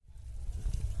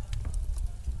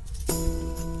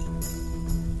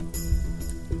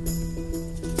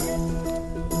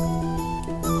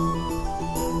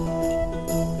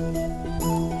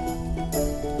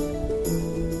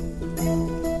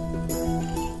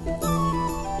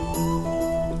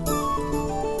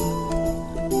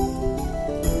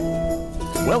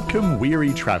Welcome,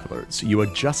 weary travelers. You are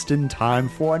just in time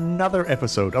for another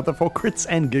episode of the For Crits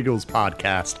and Giggles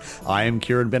podcast. I am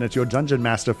Kieran Bennett, your dungeon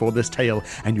master for this tale,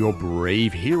 and your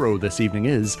brave hero this evening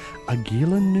is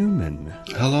Agilan Newman.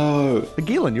 Hello.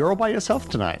 Agilan, you're all by yourself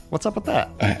tonight. What's up with that?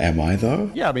 Am I,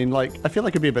 though? Yeah, I mean, I feel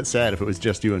like it'd be a bit sad if it was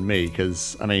just you and me,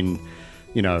 because,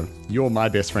 you know, you're my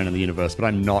best friend in the universe, but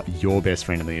I'm not your best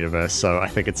friend in the universe, so I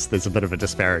think there's a bit of a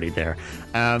disparity there.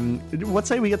 What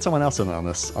say we get someone else in on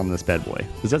this bad boy?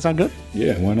 Does that sound good?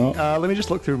 Yeah, why not? Let me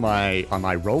just look through my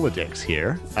Rolodex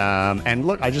here, and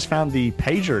look, I just found the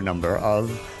pager number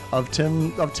of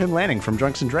Tim Lanning from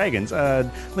Drunks and Dragons.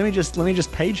 Let me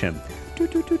just page him.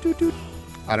 Doot, doot, doot, doot, doot.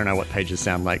 I don't know what pages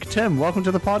sound like. Tim, welcome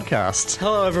to the podcast.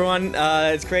 Hello, everyone.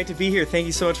 It's great to be here. Thank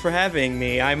you so much for having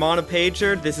me. I'm on a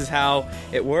pager. This is how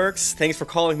it works. Thanks for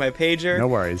calling my pager. No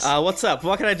worries. What's up?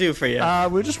 What can I do for you?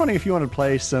 We were just wondering if you want to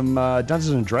play some Dungeons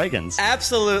and Dragons.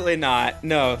 Absolutely not.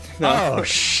 No. Oh,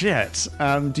 shit.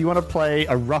 Do you want to play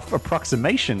a rough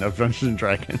approximation of Dungeons and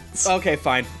Dragons? Okay,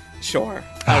 fine. Sure.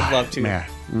 I'd love to. Man,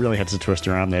 really had to twist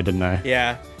around there, didn't I?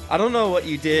 Yeah. I don't know what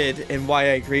you did and why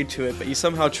I agreed to it, but you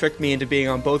somehow tricked me into being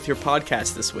on both your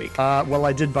podcasts this week. Well,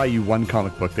 I did buy you one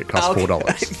comic book that cost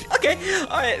 $4. Okay,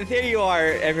 all right, there you are,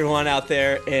 everyone out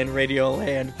there in Radio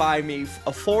Land. Buy me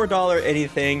a $4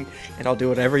 anything, and I'll do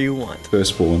whatever you want.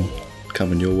 Firstborn,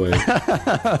 coming your way.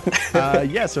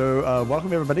 So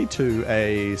welcome everybody to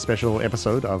a special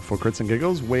episode of For Crits and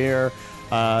Giggles. We're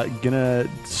gonna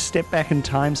step back in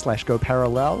time / go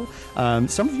parallel.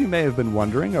 Some of you may have been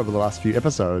wondering over the last few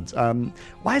episodes,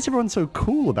 why is everyone so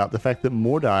cool about the fact that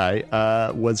Mordai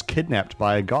was kidnapped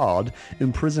by a god,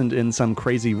 imprisoned in some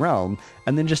crazy realm,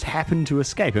 and then just happened to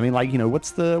escape? I mean,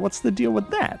 what's the deal with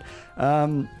that?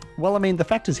 Well, I mean, the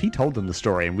fact is he told them the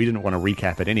story, and we didn't want to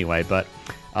recap it anyway, but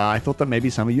I thought that maybe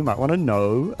some of you might want to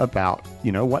know about,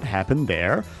 what happened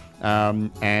there.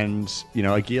 And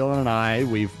Agilan and I,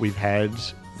 we've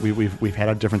had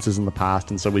our differences in the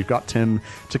past, and so we've got Tim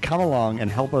to come along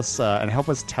and help us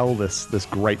tell this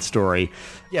great story.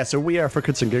 Yeah, so we are For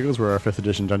Crits and Giggles. We're a 5th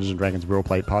edition Dungeons and Dragons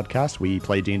roleplay podcast. We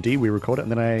play D&D, we record it,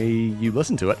 and then you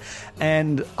listen to it.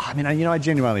 And I mean, I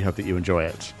genuinely hope that you enjoy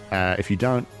it. If you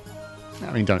don't,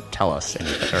 don't tell us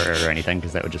or anything,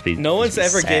 because that would just be no one's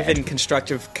ever sad. given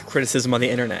constructive criticism on the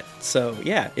internet. So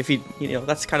yeah, if you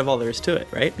that's kind of all there is to it,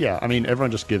 right? Yeah, I mean,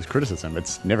 everyone just gives criticism.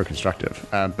 It's never constructive.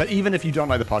 But even if you don't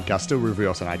like the podcast, still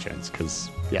review us on iTunes, because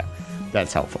yeah,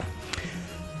 that's helpful.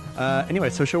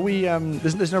 Anyway, so shall we?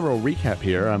 There's no real recap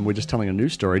here. We're just telling a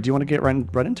news story. Do you want to get right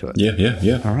into it?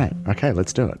 Yeah. All right. Okay,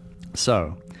 let's do it.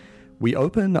 So, we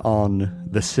open on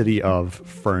the city of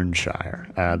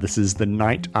Fernshire. This is the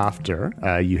night after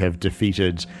you have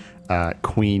defeated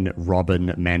Queen Robin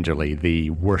Manderley, the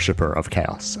worshipper of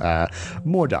chaos.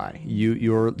 Mordai,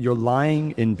 you're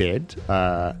lying in bed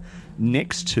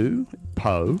next to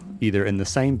Poe, either in the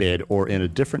same bed or in a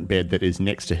different bed that is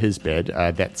next to his bed.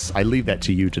 I leave that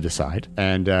to you to decide.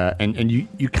 And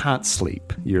you can't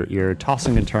sleep. You're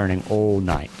tossing and turning all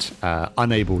night,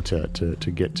 unable to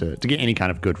get any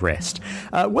kind of good rest.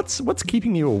 What's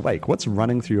keeping you awake? What's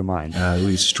running through your mind?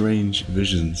 These strange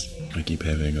visions I keep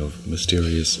having of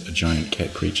mysterious giant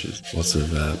cat creatures. Lots of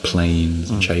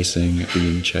planes chasing,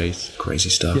 being chased, crazy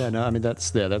stuff. Yeah, no, I mean that's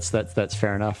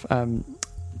fair enough.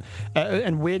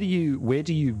 And where do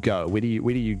you go? Where do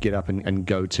you get up and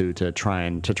go to try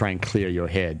and clear your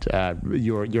head?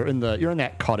 You're in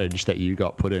that cottage that you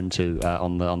got put into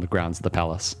on the grounds of the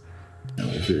palace.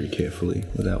 Very carefully,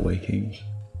 without waking.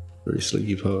 Very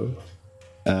sleepy Poe.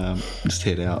 Just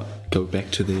head out. Go back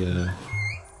to the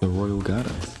royal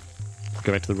gardens.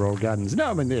 Go back to the royal gardens.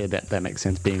 No, I mean that makes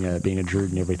sense. Being a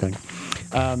druid and everything.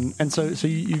 And so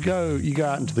you go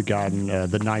out into the garden.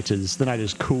 The night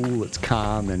is cool. It's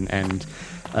calm, and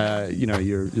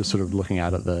you're sort of looking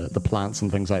out at the plants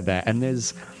and things like that. And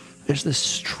there's this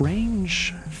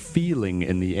strange feeling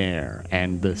in the air,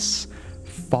 and this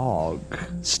fog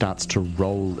starts to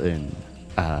roll in.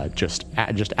 Just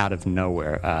out of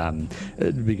nowhere.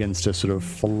 It begins to sort of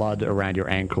flood around your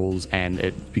ankles, and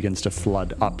it begins to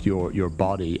flood up your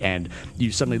body, and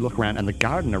you suddenly look around, and the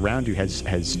garden around you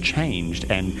has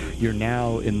changed, and you're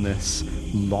now in this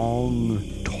long,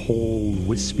 tall,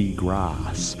 wispy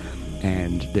grass,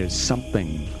 and there's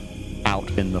something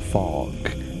out in the fog,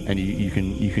 and you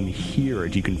can hear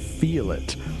it, you can feel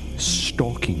it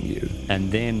stalking you,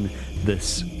 and then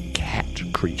this cat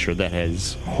creature that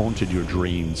has haunted your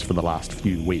dreams for the last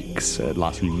few weeks,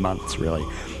 last few months really,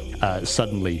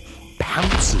 suddenly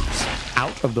pounces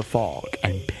out of the fog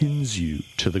and pins you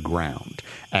to the ground.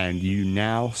 and you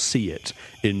now see it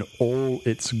in all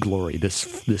its glory.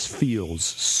 This feels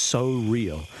so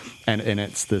real, and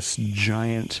it's this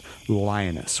giant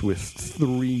lioness with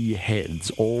 3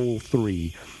 heads, all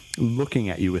 3 looking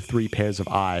at you with 3 pairs of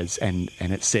eyes, and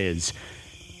it says,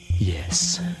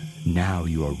 "Yes, now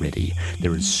you are ready.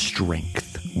 There is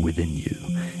strength within you."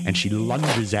 And she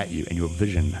lunges at you, and your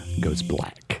vision goes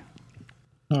black.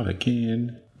 Not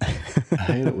again. I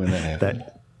hate it when that happens.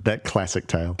 That classic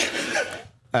tale.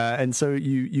 And so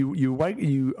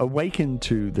you awaken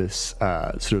to this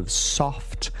sort of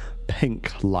soft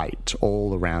pink light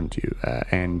all around you,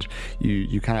 and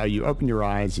you open your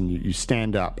eyes and you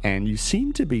stand up, and you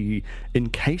seem to be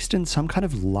encased in some kind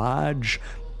of large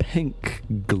pink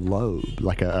globe,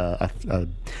 like a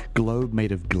globe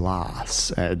made of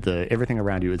glass. Everything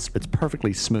around you, it's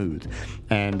perfectly smooth,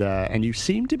 and you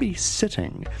seem to be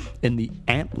sitting in the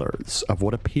antlers of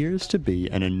what appears to be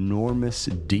an enormous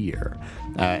deer,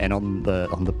 and on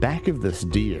the back of this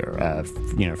deer,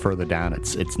 further down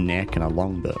its neck and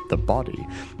along the body,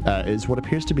 is what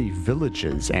appears to be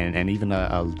villages and even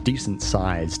a decent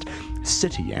sized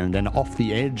city, and then off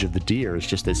the edge of the deer is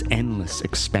just this endless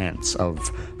expanse of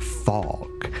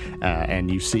fog,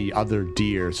 and you see other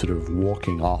deer sort of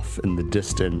walking off in the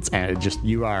distance, and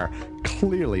you are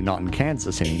clearly not in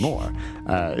Kansas anymore,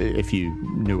 if you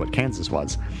knew what Kansas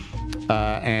was.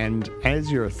 And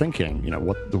as you're thinking,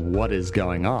 what is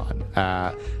going on,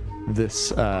 this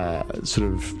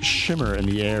sort of shimmer in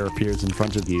the air appears in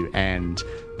front of you, and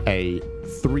a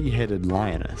 3-headed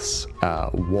lioness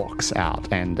walks out.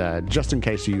 And just in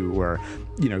case you were,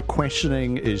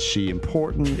 questioning, is she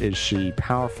important? Is she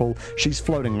powerful? She's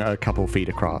floating a couple feet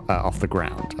across off the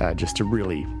ground, just to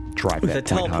really drive that the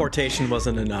point teleportation home.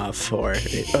 Wasn't enough or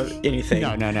anything.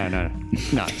 No. You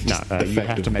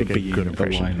have to make a good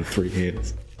impression. A lion with 3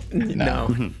 heads. No,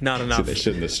 not enough. So they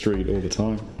shit in the street all the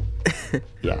time.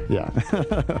 Yeah.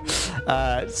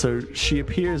 So she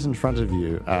appears in front of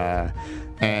you,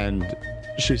 and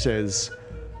she says,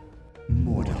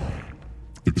 Mordai,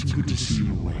 it's good to see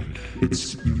you awake.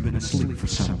 You've been asleep for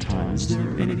some time. Is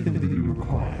there anything that you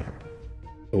require?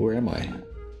 Where am I?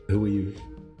 Who are you?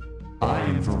 I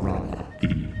am Varana,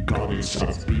 the goddess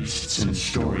of beasts and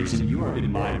stories, and you are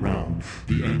in my realm,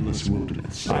 the endless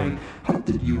wilderness. I hope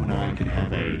that you and I can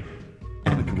have a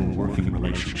amicable working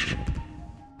relationship.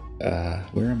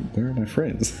 Where are my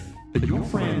friends? Your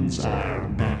friends are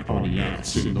back on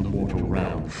Yats in the mortal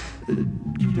realm.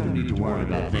 You don't need to worry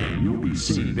about them. You'll be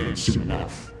seeing them soon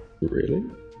enough. Really?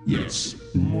 Yes,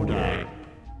 Mordai.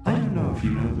 I don't know if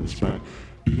you know this, but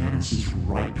Yanis is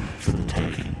ripe for the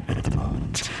taking at the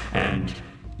moment. And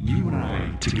you and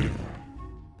I, together,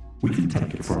 we can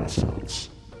take it for ourselves.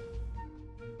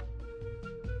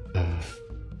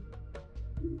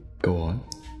 Go on.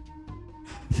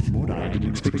 Mordai, I didn't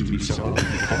expect you to be so open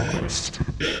to conquest.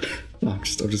 I'm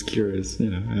just curious,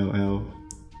 how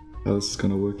this is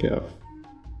going to work out.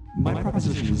 My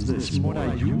proposition is this: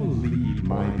 Mordai, you will lead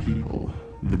my people,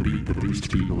 the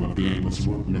beast people of the endless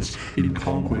wilderness, in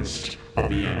conquest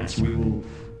of Yanis. We will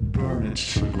burn it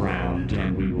to the ground,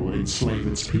 and we will enslave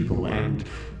its people, and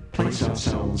place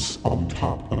ourselves on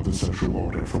top of the social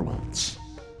order for once.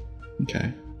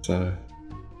 Okay, so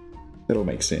that all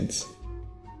makes sense.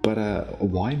 But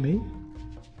why me?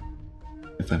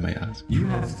 If I may ask. You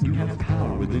have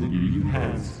power within you. You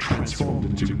have transformed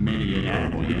into many an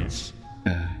animal, yes.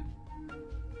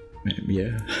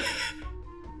 Yeah.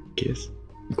 Guess.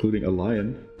 Including a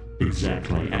lion.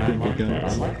 Exactly. And I like that.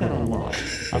 I like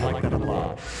that a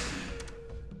lot.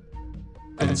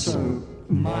 And so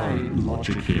my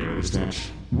logic here is that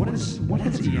what has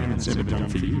Yanis ever done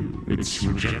for you? It's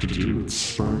rejected you, it's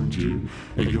spurned you.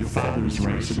 Your father's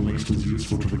race at least was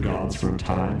useful to the gods for a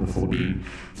time before being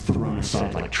thrown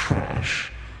aside like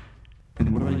trash.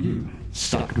 And what about you?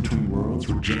 Stuck between worlds,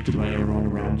 rejected by everyone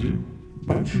around you?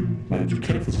 Why don't you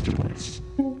care for such a place?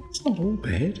 Well, it's not all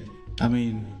bad. I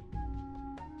mean,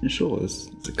 sure, there's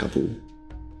a couple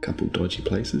dodgy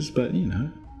places, but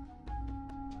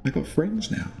I got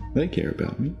friends now. They care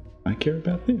about me. I care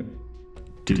about them.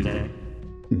 Do they?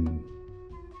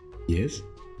 Yes.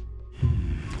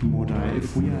 Mordai,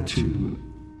 if we are to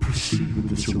proceed with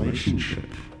this relationship,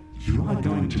 you are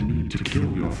going to need to kill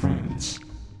your friends.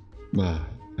 Well,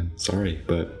 I'm sorry,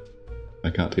 but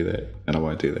I can't do that, and I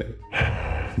won't do that.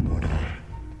 Mordai.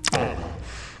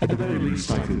 At the very least,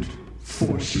 I could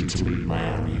force you to lead my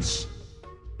armies.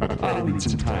 But I'll need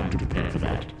some time to prepare for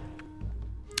that.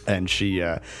 and she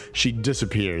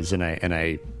disappears in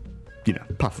a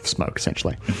puff of smoke,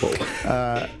 essentially.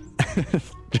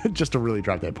 just to really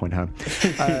drive that point home.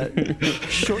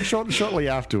 Shortly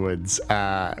afterwards,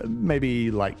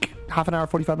 maybe like half an hour,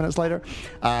 45 minutes later,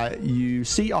 you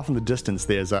see off in the distance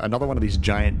there's another one of these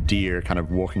giant deer kind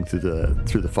of walking through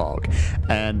the fog,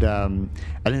 and then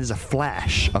there's a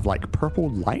flash of like purple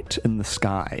light in the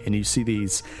sky, and you see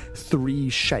these three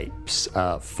shapes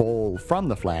fall from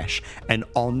the flash and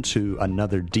onto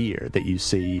another deer that you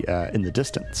see in the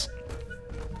distance.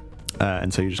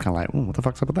 And so you're just kind of like, what the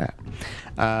fuck's up with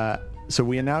that? So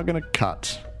we are now going to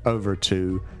cut over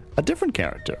to a different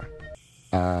character.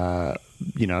 A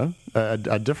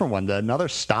different one, another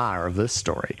star of this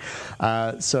story.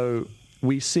 So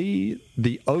we see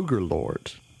the Ogre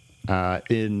Lord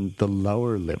in the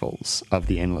lower levels of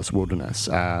the Endless Wilderness.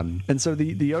 And so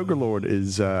the Ogre Lord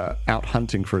is out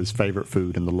hunting for his favorite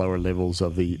food in the lower levels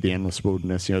of the Endless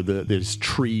Wilderness. You know, there's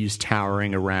trees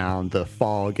towering around, the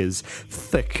fog is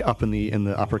thick up in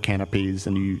the upper canopies,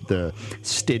 and the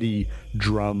steady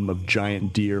drum of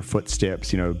giant deer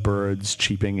footsteps, you know, birds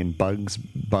cheeping and bugs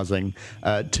buzzing.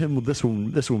 Tim, this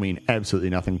will mean absolutely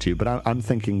nothing to you, but I'm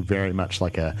thinking very much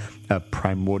like a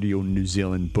primordial New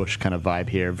Zealand bush kind of vibe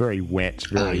here. Very wet,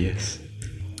 very yes.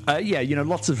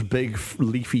 Lots of big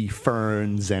leafy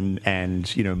ferns and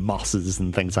mosses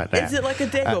and things like that. Is it like a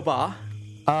Dagobah?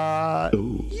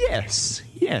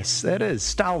 Yes, that is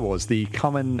Star Wars, the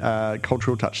common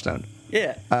cultural touchstone.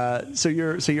 Yeah. So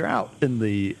you're out in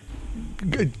the.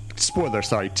 Spoiler,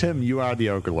 sorry, Tim. You are the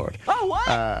Ogre Lord. Oh,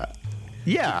 what?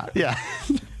 Yeah.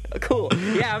 Cool.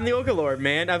 Yeah, I'm the Ogre Lord,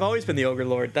 man. I've always been the Ogre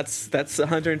Lord. That's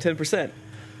 110%.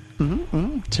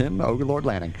 Tim, Ogre Lord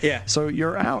Lanning. Yeah. So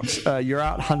you're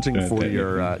out hunting for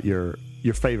your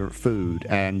favorite food,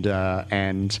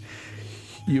 and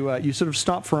you sort of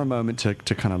stop for a moment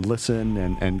to kind of listen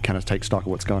and kind of take stock of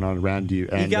what's going on around you.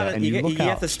 And you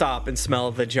have to stop and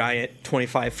smell the giant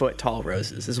 25-foot tall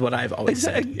roses. Is what I've always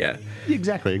said. Yeah.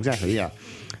 Exactly. Yeah.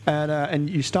 And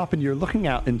you stop and you're looking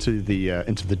out into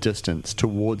the distance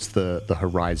towards the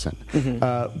horizon.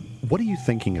 Mm-hmm. What are you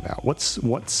thinking about? What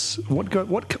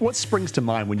springs to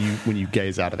mind when you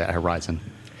gaze out of that horizon?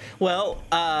 Well,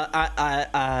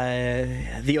 the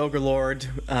Ogre Lord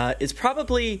is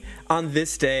probably on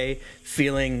this day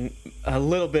feeling a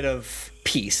little bit of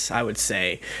peace, I would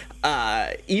say.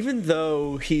 Even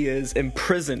though he is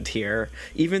imprisoned here,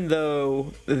 even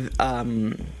though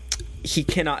he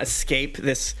cannot escape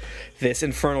this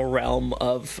infernal realm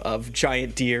of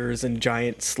giant deers and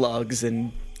giant slugs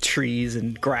and trees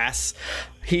and grass,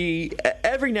 he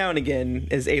every now and again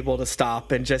is able to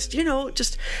stop and just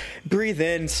breathe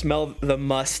in, smell the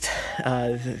must,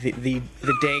 the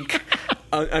dank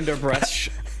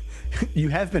underbrush. You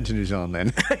have been to New Zealand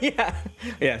then. Yeah,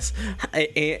 yes,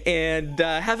 and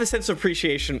have a sense of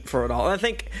appreciation for it all. And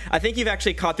I think you've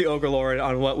actually caught the Ogre Lord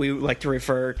on what we like to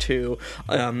refer to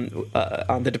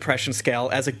on the depression scale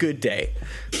as a good day.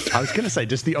 I was going to say,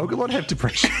 does the Ogre Lord have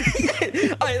depression?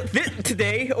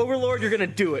 Today, Overlord, you're gonna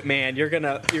do it, man. You're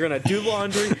gonna do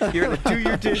laundry. You're gonna do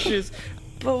your dishes.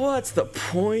 But what's the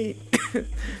point?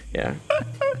 Yeah.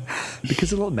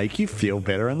 Because it'll make you feel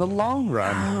better in the long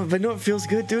run. Oh, but no, it feels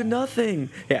good doing nothing.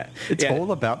 Yeah. It's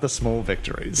all about the small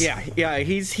victories. Yeah.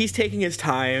 He's taking his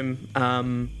time.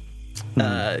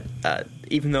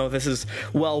 Even though this is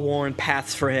well-worn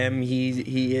paths for him,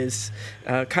 he is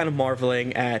kind of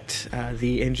marveling at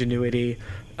the ingenuity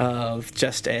of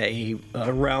just a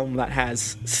realm that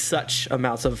has such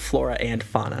amounts of flora and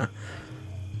fauna.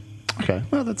 Okay,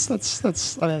 well that's nice.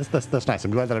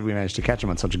 I'm glad that we managed to catch him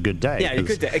on such a good day. Yeah, a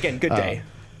good day. Again, good day.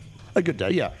 A good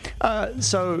day, yeah.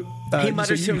 He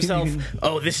mutters to himself,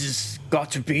 "Oh, this has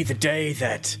got to be the day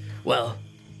that, well,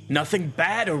 nothing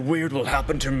bad or weird will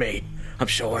happen to me. I'm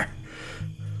sure."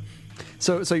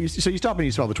 So you stop and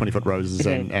you smell the 20-foot roses,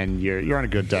 and you're on a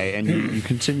good day, and you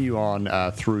continue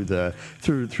on through the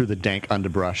dank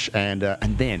underbrush, and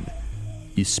then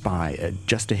you spy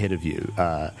just ahead of you.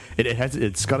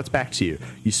 It's got its back to you.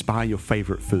 You spy your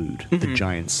favorite food, the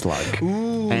giant slug.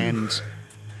 Ooh. And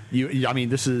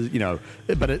this is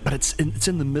but it's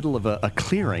in the middle of a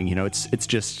clearing. It's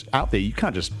just out there. You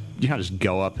can't just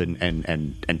go up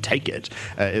and take it.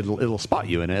 It'll spot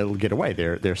you and it'll get away.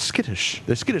 They're skittish.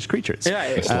 They're skittish creatures.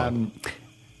 Yeah.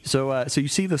 So you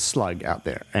see the slug out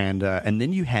there, and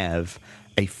then you have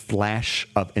a flash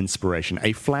of inspiration,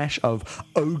 a flash of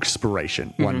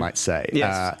ogre-spiration, one might say.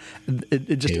 Yes.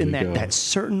 In that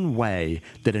certain way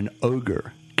that an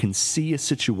ogre can see a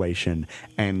situation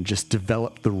and just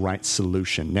develop the right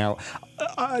solution. Now,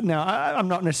 now, I'm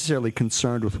not necessarily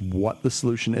concerned with what the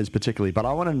solution is particularly, but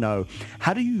I want to know,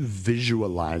 how do you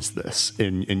visualize this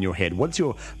in your head? What's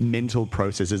your mental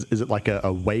process? Is it like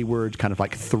a wayward kind of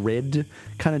like thread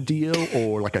kind of deal,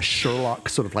 or like a Sherlock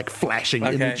sort of like flashing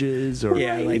images? Or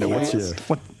what's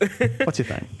your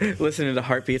thing? Listening to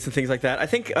heartbeats and things like that. I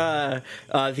think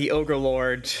the Ogre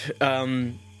Lord.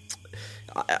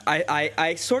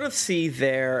 I sort of see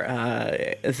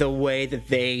the way that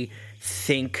they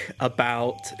think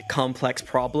about complex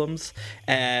problems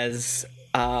as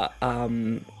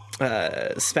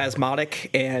spasmodic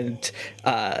and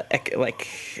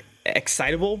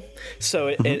excitable.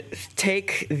 So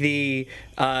take the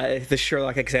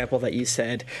Sherlock example that you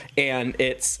said, and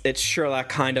it's Sherlock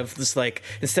kind of just like,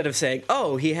 instead of saying,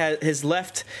 oh, his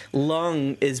left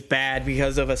lung is bad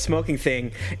because of a smoking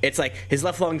thing, it's like his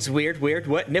left lung's weird,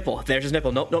 what nipple, there's his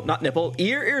nipple, nope, not nipple,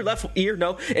 ear, left ear,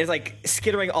 no, and it's like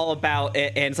skittering all about,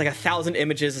 and it's like 1,000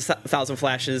 images, 1,000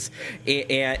 flashes,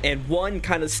 and one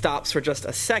kind of stops for just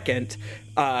a second,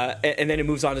 and then it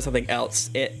moves on to something else.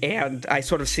 And I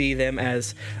sort of see them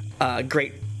as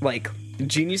great, like,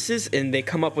 geniuses, and they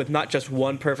come up with not just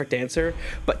one perfect answer,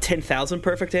 but 10,000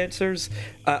 perfect answers.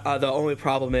 The only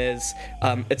problem is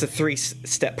it's a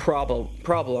 3-step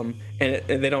problem, and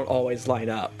they don't always line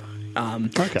up.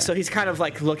 So he's kind of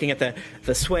like looking at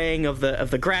the swaying of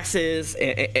the grasses,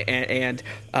 and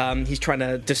he's trying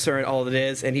to discern all that it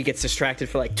is, and he gets distracted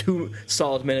for like 2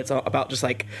 solid minutes about just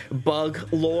like bug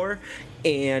lore,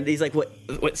 and he's like,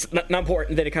 what's not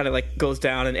important. Then it kind of like goes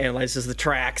down and analyzes the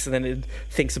tracks, and then it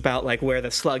thinks about like where the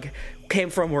slug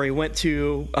came from, where he went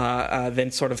to,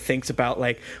 then sort of thinks about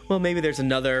like, well, maybe there's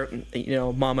another,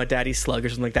 mama daddy slug or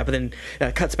something like that, but then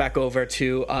cuts back over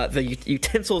to the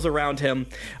utensils around him,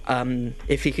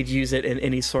 if he could use it in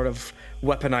any sort of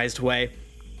weaponized way.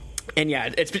 And yeah,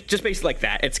 it's just basically like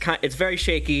that. It's very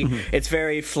shaky. Mm-hmm. It's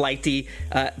very flighty,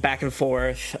 back and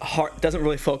forth. Doesn't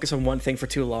really focus on one thing for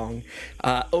too long.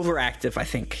 Overactive, I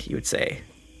think you would say.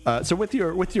 So with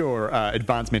your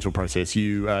advanced mental process,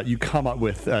 you come up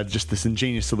with just this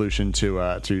ingenious solution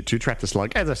to trap the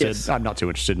slug. As I said, yes. I'm not too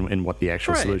interested in what the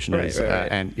actual solution is,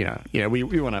 and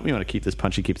we want to keep this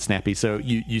punchy, keep it snappy. So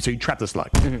you trap the slug.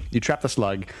 Mm-hmm. You trap the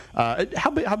slug. How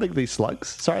big are these slugs?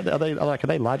 Sorry, are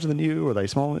they larger than you? Or are they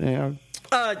small?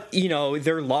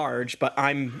 They're large, but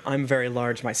I'm very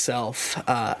large myself.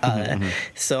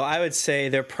 So I would say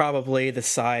they're probably the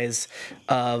size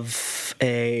of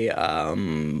a a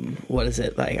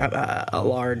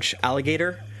large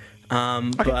alligator,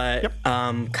 but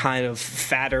kind of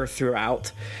fatter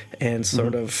throughout and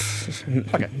sort of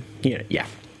yeah.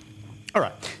 All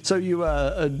right. So you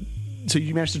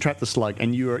managed to trap the slug,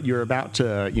 and you're about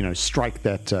to strike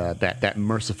that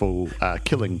merciful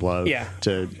killing blow. Yeah.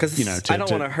 Because I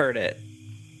don't want to hurt it.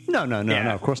 No,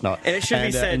 of course not. And it should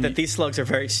be said that these slugs are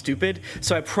very stupid,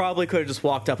 so I probably could have just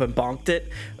walked up and bonked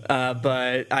it,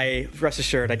 but rest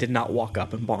assured I did not walk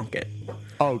up and bonk it.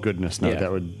 Oh goodness, no! Yeah.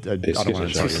 That would I don't want to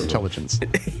insult your intelligence.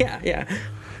 Yeah.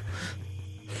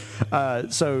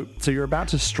 So you're about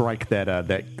to strike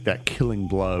that killing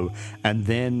blow, and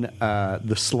then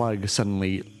the slug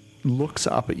suddenly looks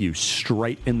up at you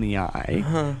straight in the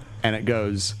eye, and it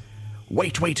goes,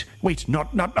 "Wait!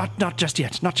 Not just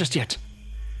yet!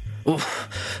 Oof,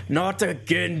 not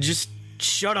again! Just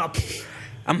shut up!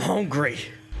 I'm hungry."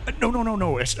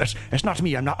 No! It's not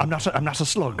me. I'm not a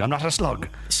slug. I'm not a slug.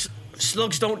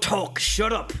 Slugs don't talk.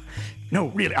 Shut up. No,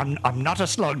 really, I'm not a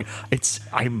slug.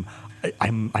 I'm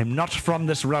not from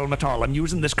this realm at all. I'm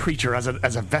using this creature as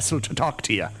a vessel to talk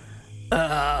to you.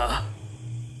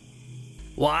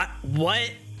 What?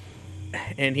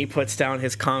 And he puts down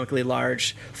his comically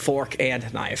large fork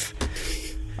and knife.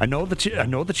 I know that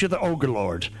you're the Ogre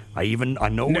Lord. I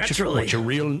know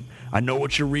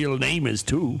what your real name is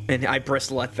too. And I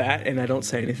bristle at that, and I don't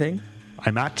say anything.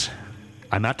 I'm at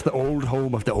the old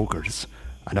home of the ogres,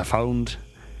 and I found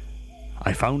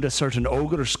a certain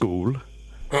ogre school.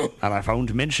 And I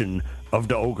found mention of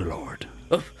the Ogre Lord.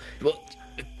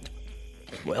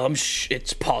 Well,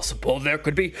 it's possible there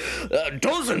could be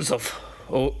dozens of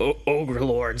Ogre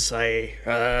Lords.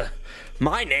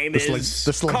 My name is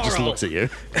the slug Carl. Just looks at you.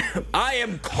 I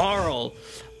am Carl.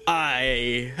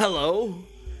 Hello.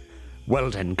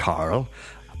 Well then, Carl,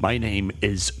 my name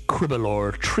is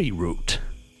Cribbalor Treeroot,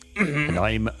 and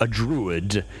I'm a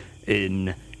druid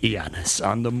in Eannis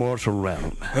on the mortal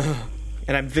realm.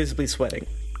 And I'm visibly sweating.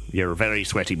 You're a very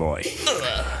sweaty boy.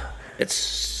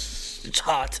 It's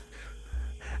hot.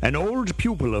 An old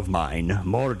pupil of mine,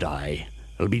 Mordai,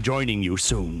 will be joining you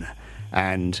soon,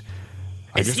 and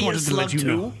I just wanted to let you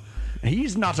know.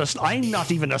 He's not I'm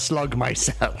not even a slug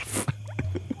myself.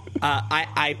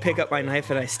 I pick up my knife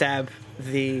and I stab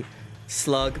the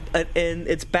slug in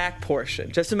its back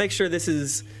portion, just to make sure this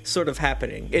is sort of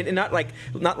happening, and not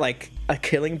like a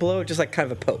killing blow, just like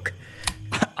kind of a poke.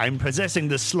 I'm possessing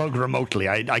the slug remotely.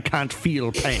 I can't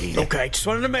feel pain. Okay, just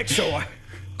wanted to make sure.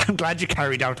 I'm glad you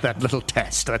carried out that little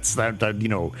test. That's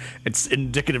it's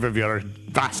indicative of your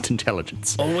vast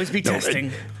intelligence. Always be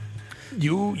testing.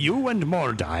 You and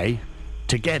Mordai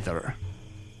together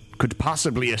could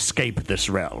possibly escape this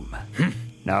realm.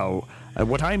 Now,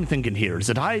 what I'm thinking here is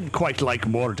that I'd quite like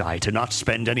Mordai to not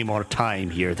spend any more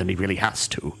time here than he really has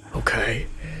to. Okay.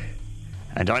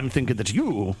 And I'm thinking that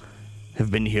you have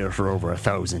been here for over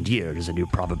 1,000 years, and you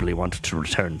probably want to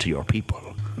return to your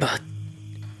people.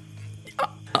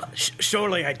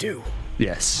 Surely I do.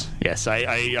 Yes,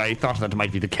 I thought that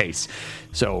might be the case.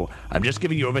 So, I'm just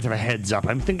giving you a bit of a heads up.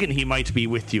 I'm thinking he might be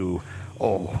with you,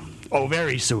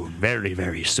 very soon. Very,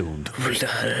 very soon.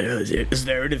 Is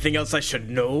there anything else I should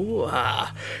know?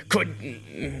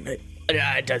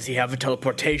 Does he have a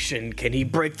teleportation? Can he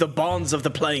break the bonds of the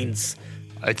planes?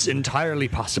 It's entirely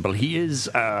possible. He is,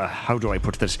 how do I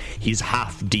put this? He's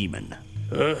half demon.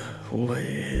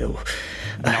 Well...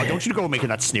 Now, don't you go making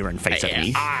that sneering face at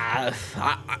me.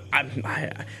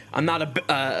 I'm not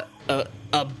a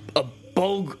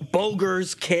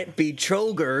Bulgars can't be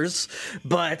Trogers,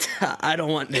 but I don't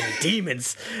want any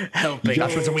demons helping.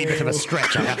 That was a wee bit of a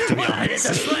stretch, I have to be honest. It's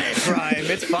a slave crime.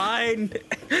 It's fine.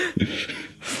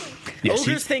 Yes,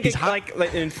 Ogres think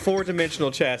like in four-dimensional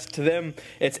chess. To them,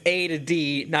 it's A to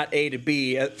D, not A to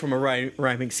B, from a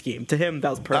rhyming scheme. To him, that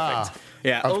was perfect.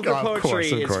 Ogre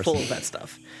poetry is full of that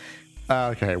stuff.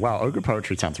 Okay, wow, ogre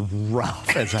poetry sounds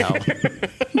rough as hell.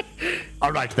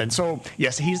 All right, then. So,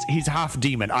 yes, he's half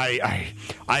demon. I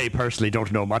personally don't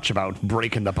know much about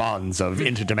breaking the bonds of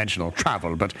interdimensional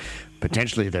travel, but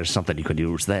potentially there's something you could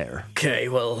use there. Okay,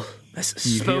 well, I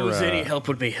suppose any help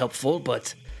would be helpful,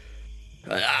 but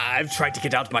I've tried to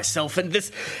get out myself, and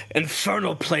this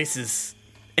infernal place is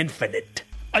infinite.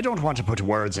 I don't want to put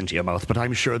words into your mouth, but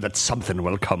I'm sure that something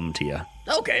will come to you.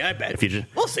 Okay, I bet.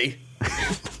 We'll see.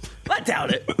 I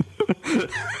doubt it.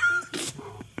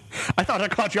 I thought I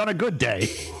caught you on a good day.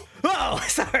 Oh,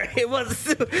 sorry. It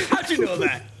was. How'd you know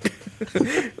that?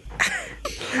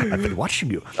 I've been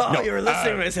watching you. Oh, you were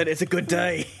listening when I said it's a good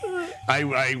day. I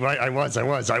was. I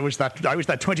was that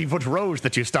 20-foot rose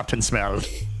that you stopped and smelled.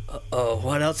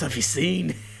 What else have you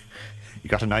seen? You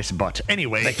got a nice butt.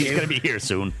 Anyway, he's going to be here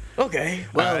soon. Okay.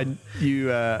 Well,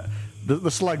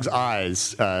 the slug's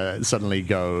eyes suddenly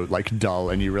go like dull,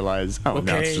 and you realize, no,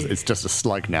 it's just a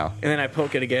slug now. And then I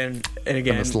poke it again and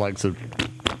again. And the slugs are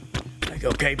like,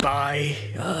 okay, bye.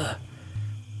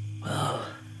 Well,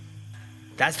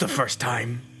 that's the first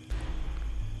time.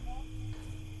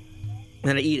 And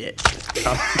then I eat it.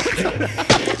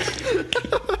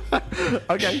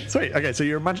 Okay, sweet. Okay, so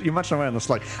you're munching away on the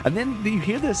slug, and then you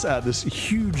hear this this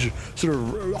huge sort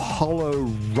of hollow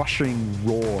rushing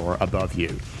roar above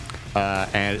you.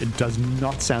 And it does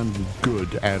not sound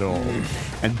good at all.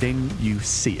 And then you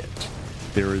see it.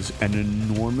 There is an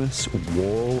enormous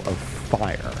wall of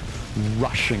fire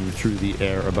rushing through the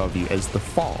air above you as the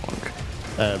fog,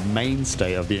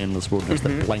 mainstay of the endless wilderness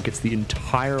that blankets the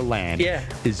entire land,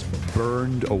 is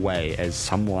burned away as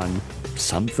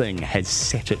something has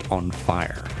set it on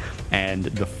fire. And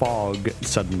the fog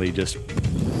suddenly just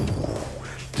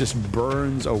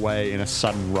burns away in a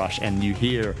sudden rush, and you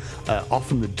hear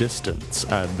off in the distance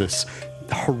this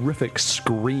horrific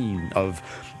scream of,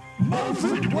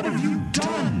 "Malfred, what have you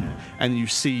done?" And you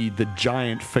see the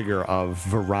giant figure of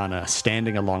Varana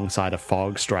standing alongside a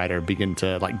fog strider begin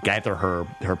to gather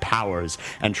her powers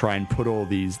and try and put all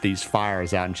these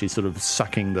fires out, and she's sort of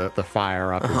sucking the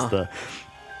fire up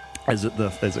as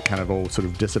it kind of all sort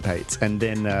of dissipates. And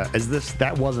then as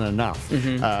that wasn't enough,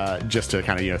 just to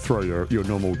kind of throw your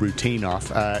normal routine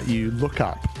off, you look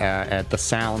up at the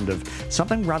sound of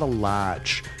something rather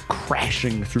large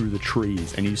crashing through the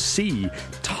trees, and you see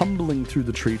tumbling through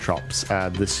the tree tops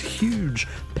this huge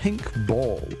pink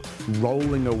ball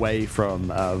rolling away from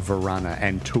Varana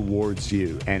and towards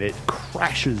you, and it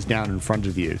crashes down in front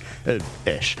of you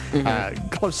ish,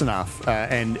 close enough,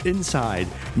 and inside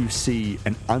you see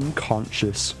an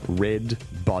unconscious red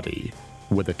body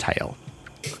with a tail.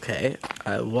 Okay,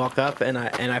 I walk up and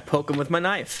I poke him with my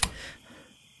knife.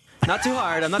 Not too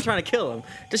hard. I'm not trying to kill him.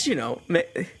 Just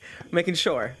making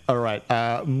sure. All right,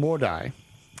 Mordai,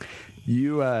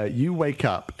 you wake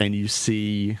up and you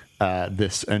see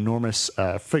this enormous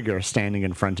figure standing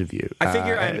in front of you. I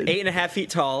figure I'm 8.5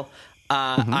 feet tall.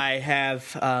 I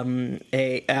have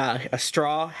a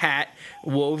straw hat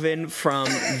woven from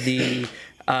the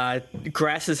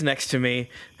grasses next to me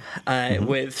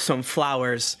with some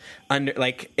flowers under,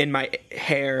 like in my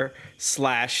hair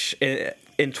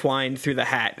 / entwined through the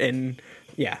hat, and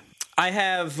yeah, I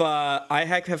have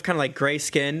kind of like gray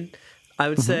skin, I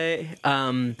would say,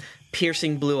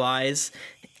 piercing blue eyes.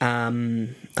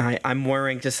 I'm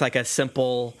wearing just like a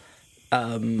simple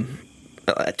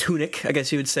a tunic, I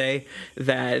guess you would say,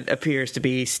 that appears to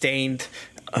be stained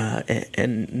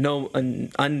in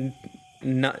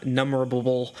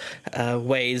unnumberable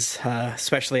ways,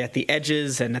 especially at the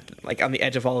edges and like on the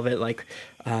edge of all of it, like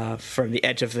from the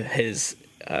edge of his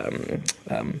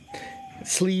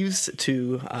sleeves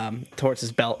to towards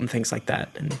his belt and things like that.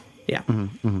 And yeah.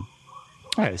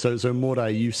 All right, so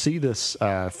Mordai, you see this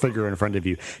figure in front of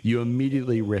you. You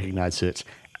immediately recognize it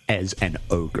as an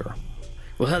ogre.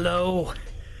 Well, hello.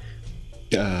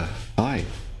 Hi.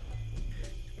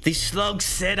 The slug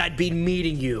said I'd be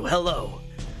meeting you. Hello.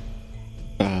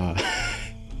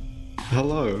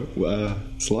 Hello,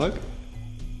 Slug?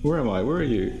 Where am I? Where are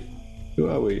you? Who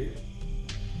are we?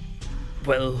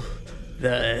 Well,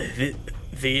 the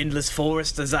endless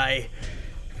forest, as I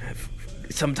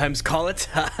sometimes call it.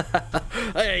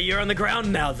 You're on the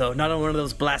ground now, though, not on one of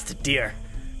those blasted deer.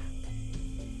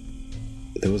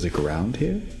 There was a ground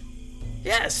here?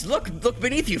 Yes, look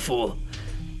beneath you, fool.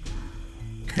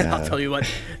 I'll tell you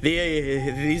what,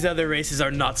 these other races are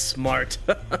not smart.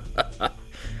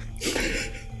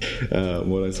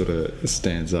 Mordai sort of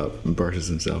stands up and brushes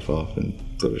himself off and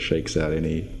sort of shakes out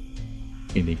any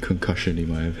concussion he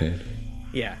might have had.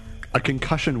 Yeah. A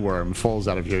concussion worm falls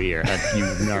out of your ear, and you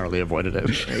narrowly avoided it.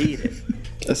 Eat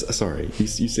it. Sorry, you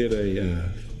said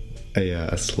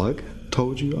a slug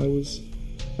told you I was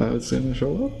going to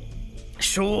show up?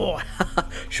 Sure.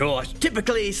 Sure.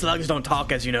 Typically, slugs don't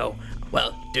talk, as you know.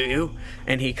 Well, do you?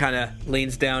 And he kind of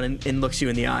leans down and looks you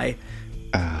in the eye.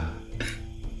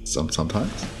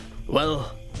 Sometimes.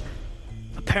 Well,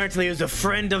 apparently he was a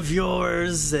friend of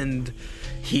yours, and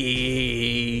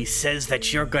he says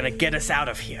that you're gonna get us out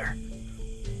of here.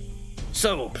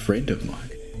 So, Friend of mine.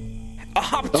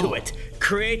 hop to it.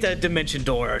 Create a dimension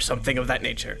door or something of that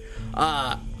nature.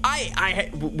 I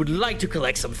would like to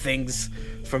collect some things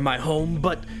from my home,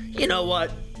 but you know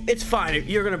what? It's fine.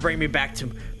 You're gonna bring me back to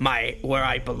where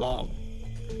I belong.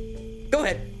 Go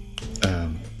ahead.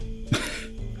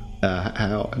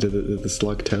 How did the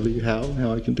slug tell you how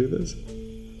I can do this?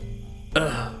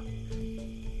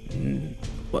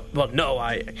 Well, no,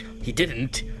 he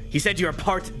didn't. He said you're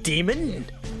part demon.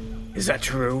 Is that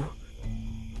true?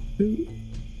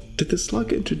 Did the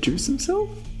slug introduce himself?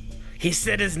 He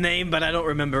said his name, but I don't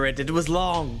remember it. It was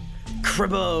long.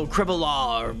 Cribbalord,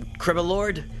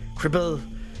 Cribbalod,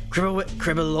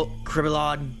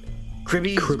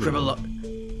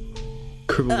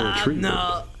 Cribbalord.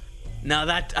 No,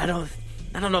 that I don't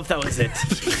know if that was it.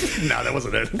 No, that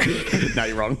wasn't it. No,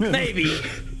 you're wrong. Maybe.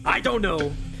 I don't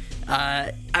know.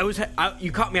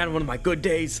 You caught me on one of my good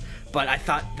days, but I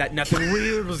thought that nothing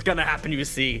weird was gonna happen, you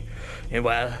see. And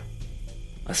well,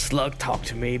 a slug talked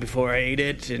to me before I ate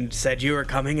it and said you were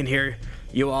coming, and here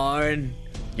you are in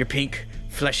your pink,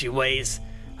 fleshy ways.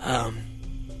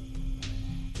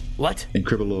 What? And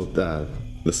Cribbalord,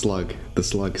 the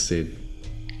slug said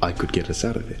I could get us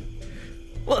out of it.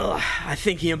 Well, I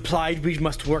think he implied we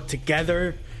must work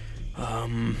together.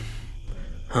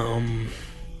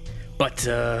 But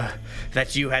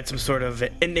that you had some sort of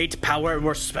innate power and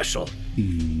were special.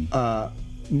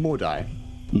 Mordai,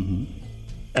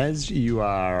 as you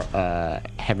are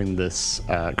having this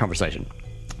conversation,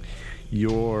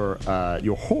 your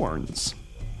horns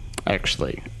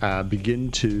actually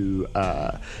begin to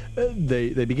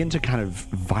they begin to kind of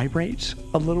vibrate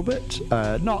a little bit.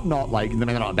 Not like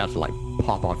they're not about to like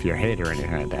pop off your head or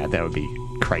anything like that. That would be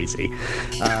crazy.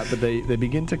 But they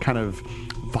begin to kind of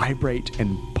vibrate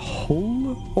and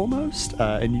pull almost,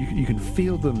 and you can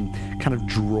feel them kind of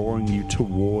drawing you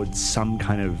towards some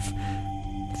kind of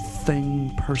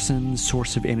thing, person,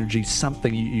 source of energy,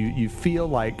 something. You feel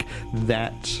like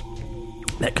that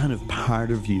kind of part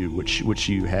of you which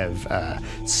you have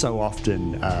so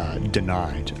often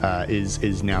denied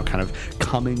is now kind of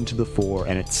coming to the fore,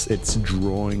 and it's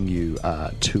drawing you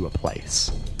to a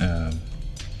place. Gonna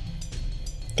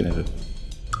have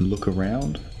a look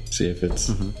around, see if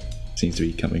it's seems to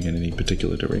be coming in any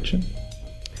particular direction.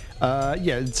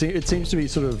 Yeah, it seems to be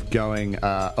sort of going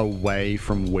away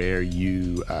from where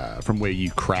you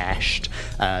crashed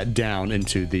down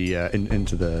into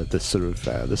the sort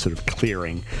of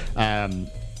clearing.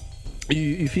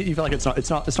 You feel like it's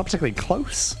not particularly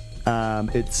close.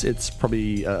 It's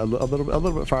probably a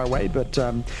little bit far away, but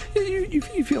you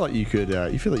feel like you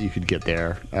could get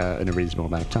there in a reasonable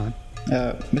amount of time.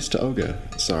 Mr. Ogre.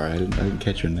 Sorry, I didn't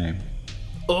catch your name.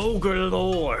 Ogre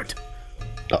Lord.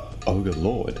 Ogre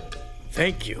Lord.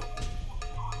 Thank you.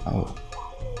 Oh,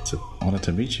 it's an honor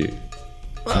to meet you.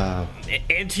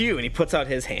 And to you. And he puts out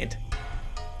his hand.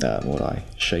 Mordai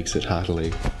shakes it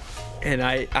heartily. And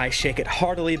I shake it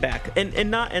heartily back.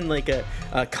 And not in like a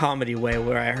comedy way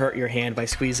where I hurt your hand by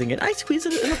squeezing it. I squeeze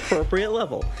it at an appropriate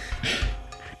level.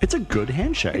 It's a good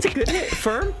handshake. It's a good hit.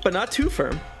 Firm, but not too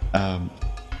firm.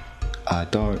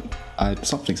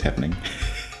 Something's happening.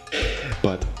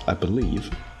 But I believe,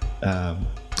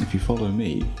 if you follow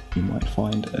me, you might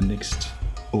find a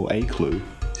clue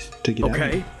to get out of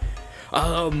Okay. here.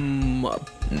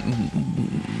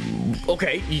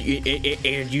 Okay.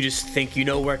 And you just think you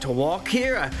know where to walk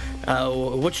here?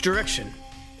 Which direction?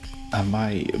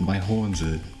 My horns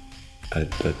are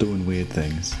doing weird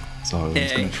things, so I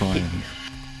was gonna try and...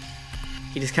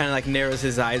 He just kind of like narrows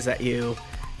his eyes at you.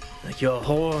 Like, your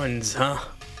horns, huh?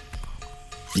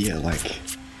 Yeah, like...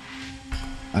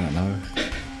 I don't know.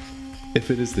 If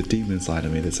it is the demon side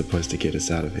of me that's supposed to get us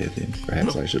out of here, then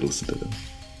perhaps I should listen to them.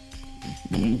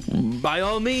 By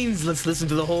all means, let's listen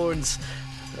to the horns.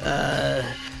 I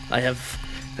have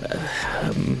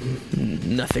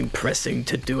nothing pressing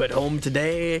to do at home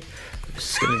today.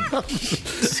 It's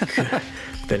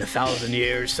been 1,000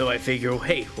 years, so I figure,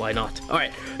 hey, why not? All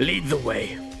right, lead the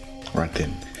way. Right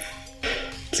then,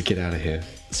 let's get out of here.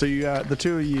 So you, the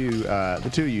two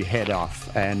of you head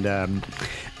off, and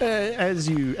as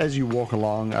you walk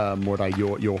along, Mordai,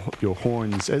 your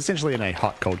horns, essentially in a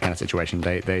hot cold kind of situation,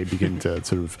 they begin to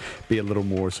sort of be a little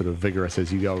more sort of vigorous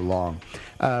as you go along.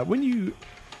 When you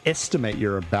estimate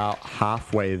you're about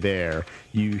halfway there,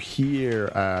 you hear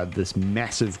this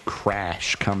massive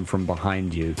crash come from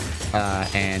behind you,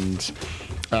 and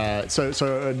so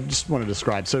I just want to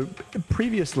describe. So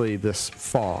previously, this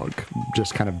fog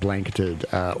just kind of blanketed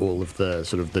all of the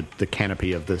sort of the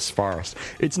canopy of this forest.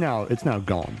 It's now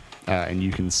gone, and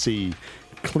you can see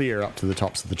clear up to the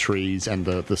tops of the trees and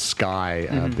the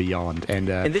sky beyond. And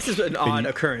this is an odd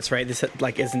occurrence, right? This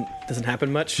like doesn't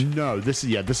happen much. No,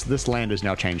 this land has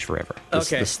now changed forever.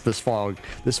 This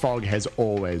fog has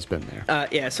always been there.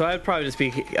 Yeah, so I'd probably just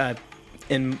be I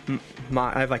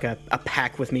have like a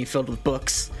pack with me filled with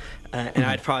books, and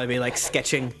I'd probably be like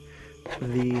sketching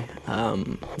the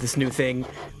this new thing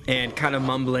and kind of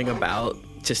mumbling about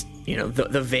just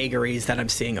the vagaries that I'm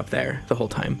seeing up there the whole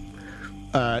time.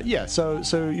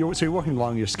 So you're walking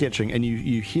along, you're sketching, and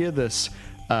you hear this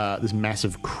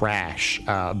massive crash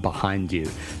behind you,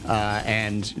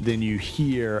 and then you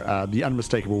hear the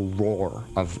unmistakable roar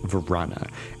of Verana,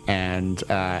 and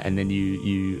then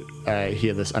you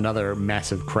hear this another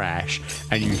massive crash,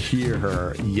 and you hear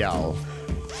her yell,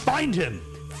 "Find him!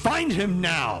 Find him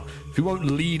now! If he won't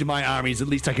lead my armies, at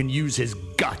least I can use his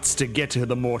guts to get to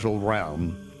the mortal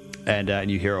realm." And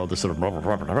you hear all this sort of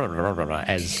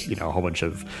as a whole bunch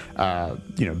of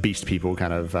beast people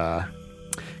kind of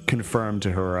confirm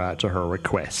to her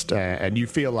request, and you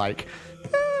feel like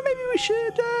maybe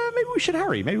we should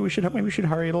hurry. Maybe we should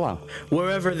hurry it along.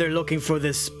 Wherever they're looking for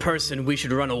this person, we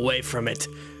should run away from it.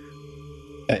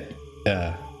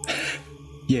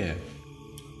 Yeah.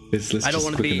 Let's just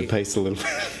quicken the pace a little bit.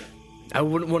 I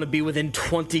wouldn't want to be within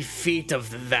 20 feet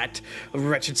of that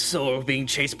wretched soul being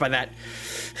chased by that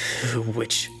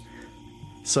witch.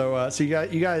 So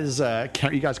you guys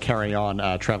carry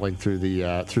on traveling through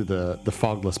the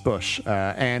fogless bush,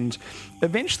 and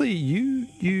eventually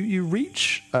you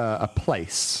reach a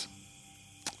place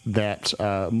that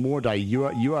Mordai,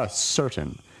 you are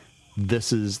certain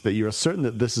this is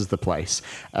the place,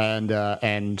 and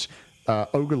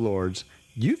Ogre Lord,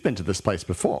 you've been to this place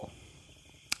before.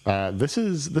 This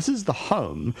is the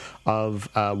home of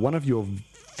one of your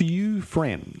few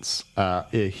friends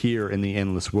here in the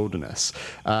Endless Wilderness,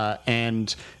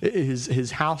 and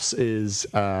his house is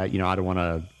I don't want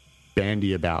to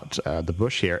bandy about the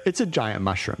bush here. It's a giant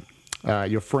mushroom.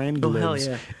 Your friend lives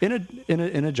in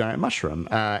a giant mushroom,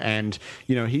 and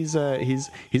he's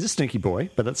a stinky boy,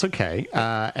 but that's okay.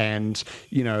 And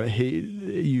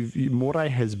Mordai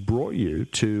has brought you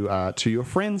to your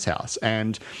friend's house,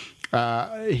 and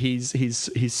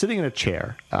he's sitting in a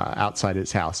chair outside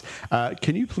his house.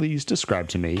 Can you please describe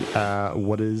to me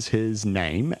what is his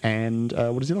name and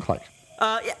what does he look like?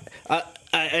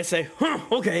 I say,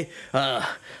 okay.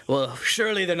 Well,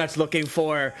 surely they're not looking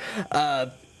for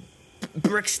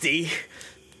Brixty.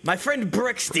 My friend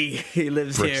Brixty, he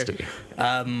lives here.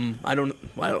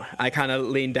 I kind of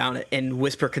lean down and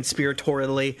whisper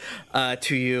conspiratorially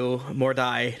to you,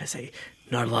 Mordai, and I say,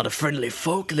 not a lot of friendly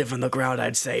folk live on the ground,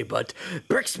 I'd say, but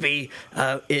Brixby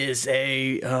is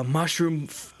a mushroom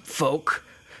folk,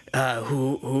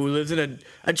 who lives in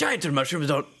a giant of mushrooms.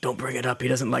 Don't bring it up. He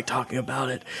doesn't like talking about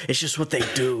it. It's just what they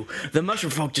do. The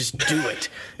mushroom folk just do it.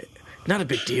 Not a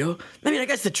big deal. I mean, I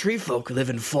guess the tree folk live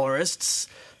in forests.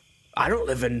 I don't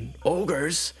live in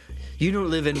ogres. You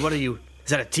don't live in, what are you? Is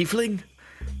that a tiefling?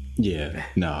 Yeah.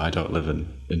 No, I don't live in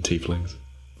tieflings.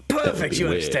 Perfect, you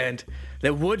weird. understand.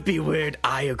 That would be weird,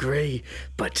 I agree.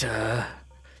 But,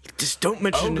 just don't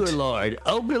mention it.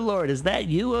 Ogre Lord, is that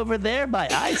you over there? My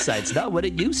eyesight's not what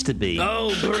it used to be.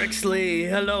 Oh, Brixley,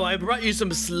 hello. I brought you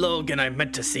some slug, and I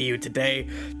meant to see you today.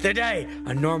 Today,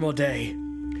 a normal day.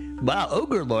 Wow,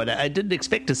 Ogre Lord, I didn't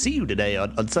expect to see you today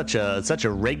on such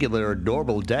a regular,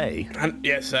 normal day.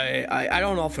 Yes, I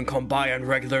don't often come by on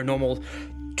regular, normal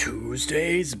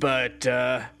Tuesdays, but,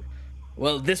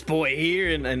 well, this boy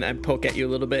here, and I poke at you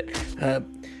a little bit,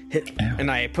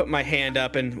 and I put my hand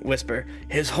up and whisper,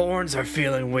 his horns are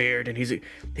feeling weird, and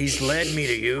he's led me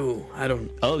to you. I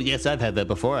don't... Oh, yes, I've had that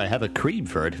before. I have a cream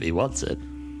for it if he wants it.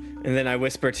 And then I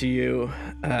whisper to you,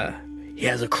 he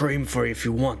has a cream for you if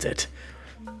you want it.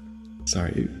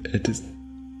 Sorry, it is...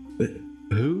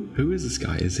 Who is this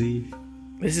guy? Is he...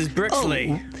 This is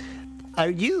Brixley.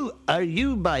 Are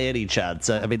you by any chance,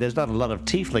 I mean, there's not a lot of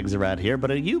tieflings around here,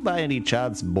 but are you by any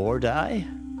chance Mordai?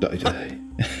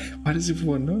 Why does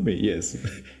everyone know me? Yes,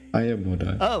 I am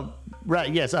Mordai. Oh,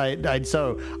 right, yes,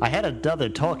 so I had another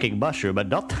talking mushroom, but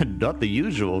not the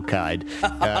usual kind.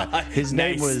 His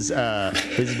name was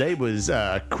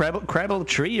Crabble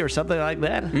Tree or something like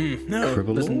that. No,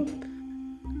 Cribble?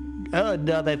 Oh,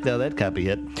 no, that can't be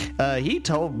it. He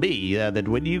told me that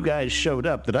when you guys showed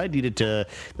up, that I needed to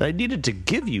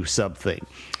give you something,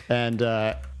 and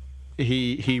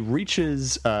he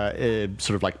reaches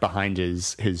sort of like behind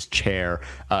his chair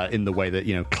in the way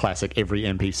that classic every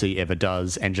NPC ever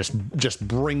does, and just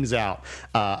brings out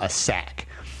a sack.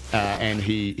 And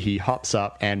he hops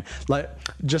up and I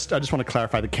just want to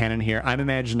clarify the canon here. I'm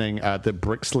imagining that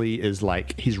Brixley is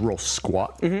like, he's real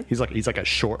squat. Mm-hmm. He's like a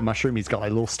short mushroom. He's got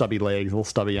like little stubby legs, little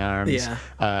stubby arms.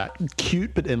 Yeah.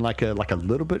 Cute, but in like a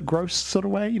little bit gross sort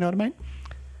of way. You know what I mean?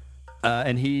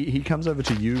 And he comes over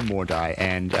to you, Mordai,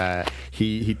 and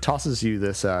he tosses you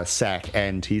this sack,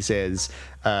 and he says,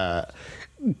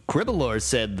 Cribblelord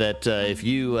said that if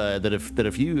you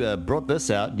brought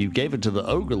this out and you gave it to the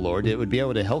Ogre Lord, it would be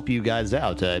able to help you guys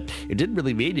out. It didn't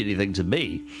really mean anything to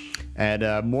me. And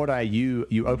Mordai,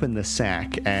 you open the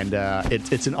sack, and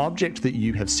it's an object that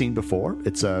you have seen before.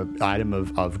 It's an item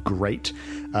of great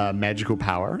magical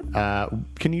power.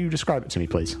 Can you describe it to me,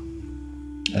 please?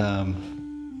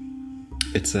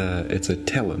 It's a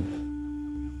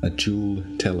talon, a jewel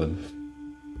talon,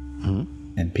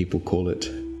 and people call it,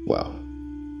 well,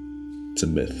 it's a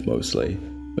myth mostly,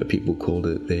 but people called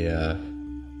it the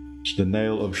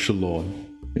nail of Shalorn.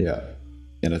 Yeah,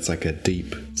 and it's like a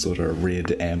deep sort of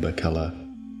red amber color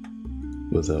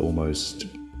with a almost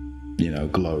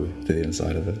glow to the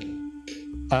inside of it.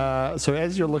 So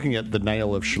as you're looking at the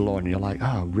nail of Shalorn, you're like,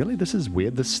 oh, really? This is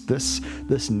weird.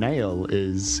 This nail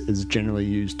is generally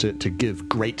used to give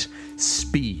great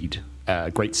speed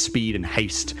and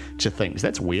haste to things.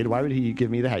 That's weird. Why would he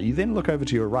give me that? You then look over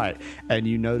to your right, and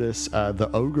you notice the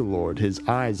Ogre Lord. His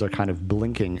eyes are kind of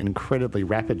blinking incredibly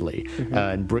rapidly.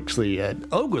 And Brixley,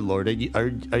 Ogre Lord,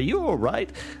 are you all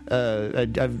right? Are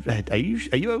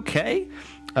you okay?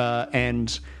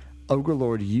 And Ogre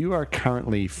Lord, you are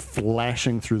currently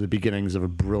flashing through the beginnings of a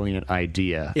brilliant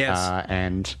idea.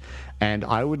 Yes. And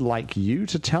I would like you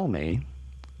to tell me,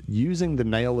 using the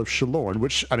nail of Shalorn,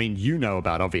 which I mean you know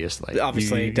about, obviously.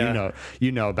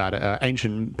 You know about it.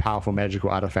 Ancient, powerful, magical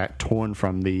artifact torn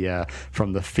from the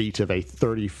feet of a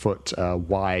 30-foot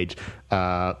wide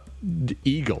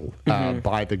eagle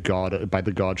by the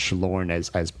god Shalorn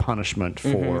as punishment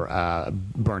for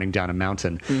burning down a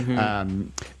mountain.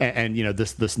 And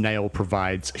this nail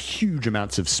provides huge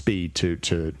amounts of speed to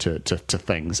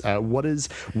things. What is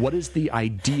the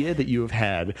idea that you have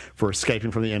had for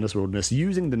escaping from the endless wilderness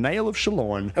using the nail of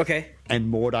Shalorn? Okay.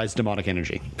 And Mordai's demonic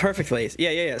energy. Perfectly.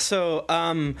 Yeah. So,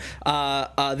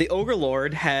 the Ogre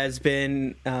Lord has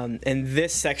been in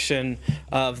this section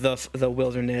of the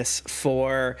wilderness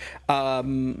for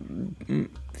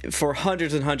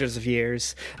hundreds and hundreds of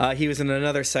years. He was in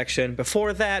another section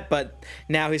before that, but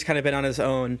now he's kind of been on his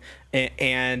own,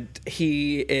 and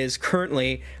he is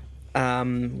currently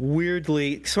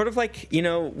weirdly, sort of like,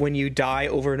 when you die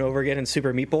over and over again in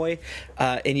Super Meat Boy,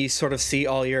 and you sort of see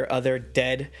all your other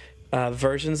dead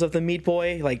versions of the Meat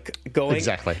Boy, like, going.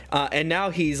 Exactly. And now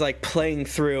he's, like, playing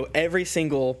through every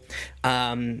single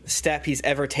step he's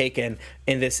ever taken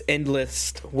in this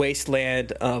endless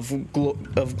wasteland of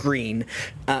green,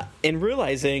 and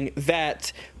realizing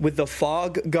that with the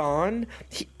fog gone,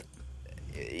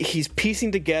 he's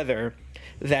piecing together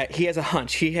that he has a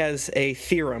hunch, he has a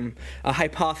theorem, a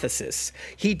hypothesis.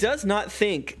 He does not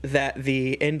think that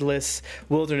the endless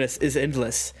wilderness is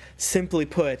endless. Simply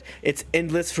put, it's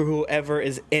endless for whoever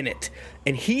is in it.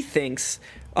 And he thinks,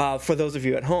 for those of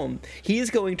you at home, he is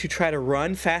going to try to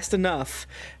run fast enough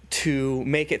to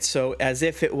make it so as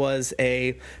if it was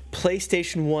a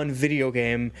PlayStation 1 video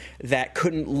game that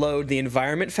couldn't load the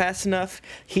environment fast enough.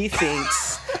 He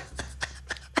thinks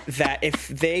that if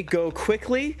they go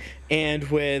quickly and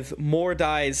with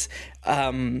Mordai's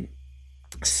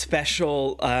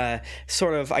special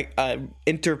sort of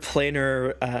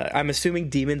interplanar, I'm assuming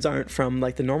demons aren't from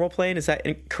like the normal plane. Is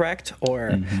that correct? Or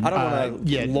I don't want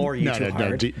to lure you too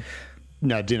hard.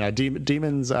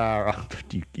 Demons are.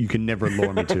 You can never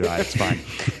lure me too hard. It's fine.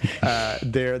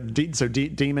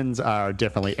 Demons are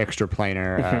definitely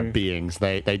extraplanar beings.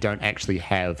 They don't actually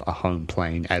have a home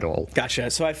plane at all. Gotcha.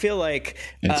 So I feel like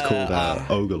it's called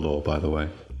Ogre Lore, by the way.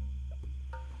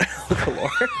 Ogre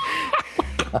Lore.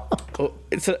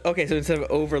 Okay. So instead of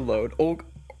overload,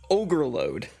 Ogre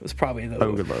Load was probably the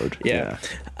Ogre Load. Yeah.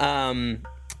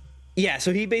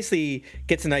 So he basically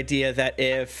gets an idea that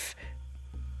if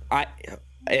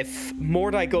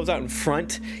Mordai goes out in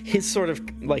front, his sort of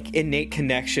like innate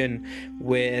connection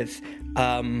with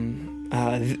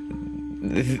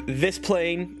this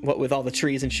plane, what with all the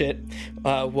trees and shit,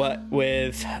 what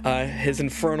with his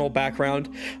infernal background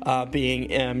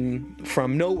being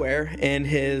from nowhere, and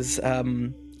his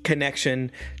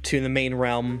connection to the main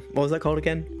realm. What was that called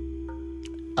again?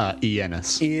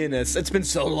 Eonis. It's been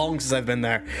so long since I've been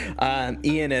there.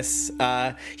 Eonis.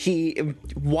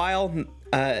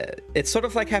 It's sort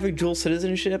of like having dual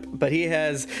citizenship, but he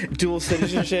has dual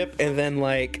citizenship and then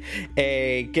like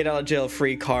a get out of jail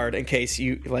free card in case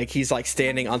he's like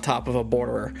standing on top of a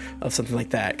border of something like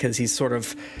that, because he's sort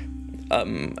of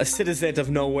a citizen of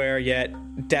nowhere, yet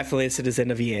definitely a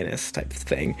citizen of Eonis type of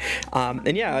thing.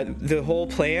 And yeah, the whole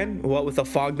plan, what with the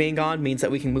fog being gone, means that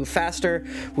we can move faster.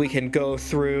 We can go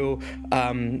through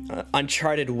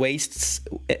uncharted wastes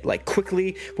like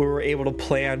quickly, where we're able to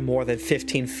plan more than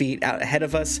 15 feet out ahead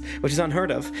of us, which is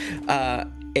unheard of.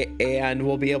 And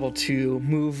we'll be able to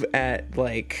move at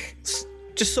like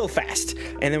just so fast.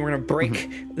 And then we're gonna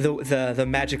break the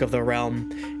magic of the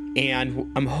realm.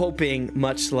 And I'm hoping,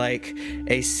 much like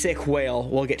a sick whale,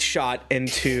 we'll get shot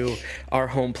into our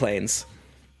home planes.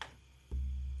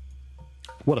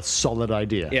 What a solid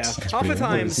idea. Yeah.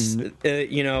 Oftentimes,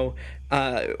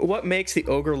 what makes the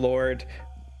Ogre Lord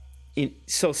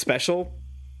so special,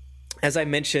 as I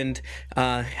mentioned,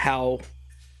 how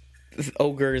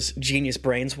ogres' genius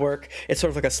brains work, it's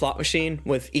sort of like a slot machine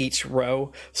with each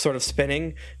row sort of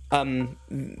spinning.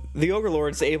 The Ogre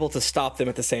Lord's able to stop them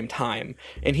at the same time,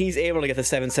 and he's able to get the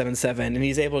 777, and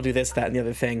he's able to do this, that, and the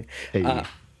other thing.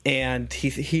 And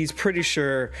he's pretty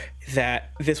sure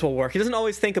that this will work. He doesn't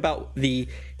always think about the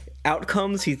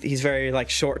outcomes. He's very like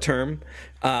short term,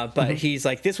 but he's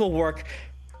like, this will work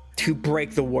to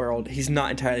break the world. He's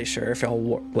not entirely sure if it'll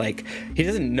work. Like, he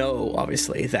doesn't know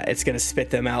obviously that it's going to spit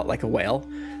them out like a whale,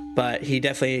 but he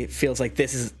definitely feels like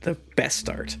this is the best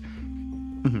start.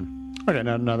 Okay,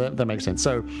 no, that makes sense.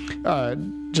 So,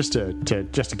 just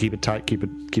to keep it tight, keep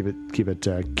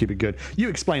it good. You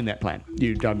explain that plan.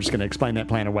 I'm just going to explain that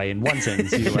plan away in one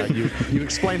sentence. You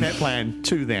explain that plan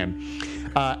to them,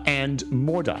 and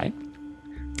Mordai.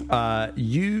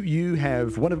 You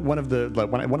have one of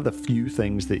the few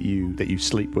things that you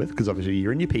sleep with, because obviously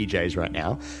you're in your PJs right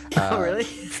now. Oh, really?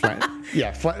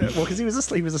 Well, because he was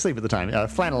asleep at the time.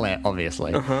 Flannelette,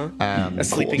 obviously. A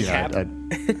sleeping cap.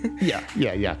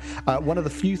 Yeah. One of the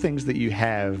few things that you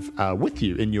have with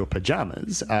you in your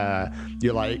pajamas.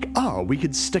 You're like, we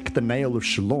could stick the nail of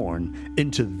Shalorn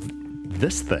into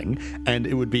this thing, and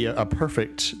it would be a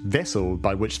perfect vessel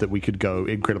by which that we could go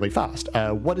incredibly fast.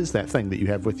 What is that thing that you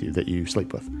have with you that you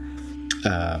sleep with?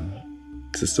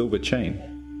 It's a silver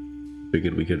chain.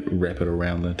 Figured we could wrap it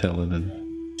around the Talon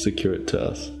and secure it to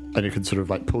us. And it could sort of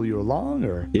like pull you along,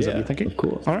 or is that what you're thinking? Of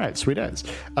course. All right, sweet as.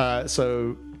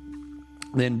 So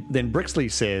then Brixley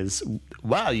says,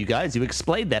 "Wow, you guys, you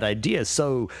explained that idea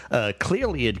so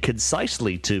clearly and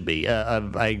concisely to me.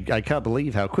 I can't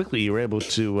believe how quickly you were able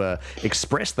to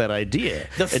express that idea.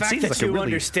 The fact that you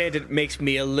understand it makes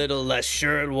me a little less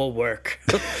sure it will work."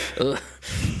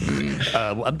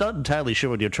 I'm not entirely sure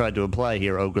what you're trying to imply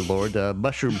here, Ogre Lord.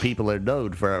 Mushroom people are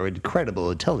known for our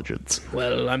incredible intelligence.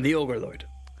 Well, I'm the Ogre Lord.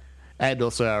 And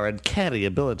also our uncanny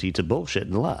ability to bullshit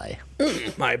and lie.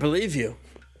 I believe you.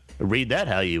 Read that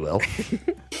how you will.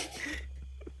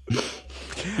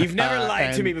 You've never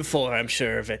lied to me before, I'm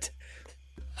sure of it.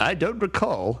 I don't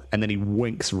recall. And then he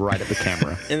winks right at the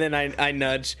camera. And then I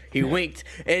nudge. He winked.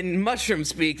 In mushroom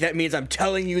speak, that means I'm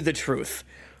telling you the truth.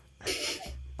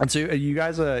 And so you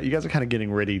guys are kind of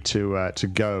getting ready to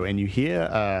go, and you hear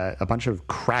a bunch of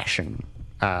crashing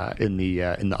in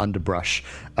the underbrush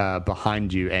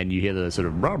behind you, and you hear the sort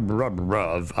of rub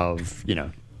of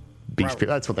beast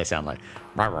people. That's what they sound like.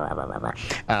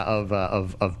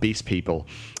 Of beast people,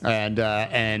 and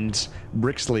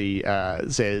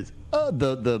Brixley says, "Oh,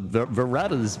 the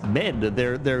Verada's men,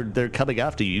 they're coming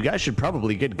after you. You guys should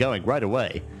probably get going right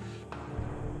away."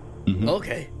 Mm-hmm.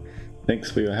 Okay.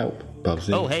 Thanks for your help,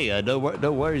 Bubsy. Oh, hey, no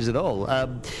worries at all.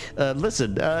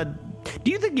 Listen,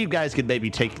 do you think you guys could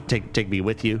maybe take me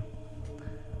with you?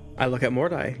 I look at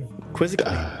Mordai quizzically.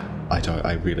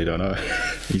 I really don't know.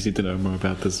 You seem to know more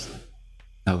about this,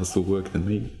 how this will work than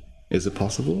me. Is it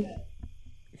possible?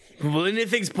 Well,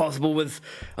 anything's possible with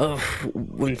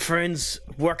when friends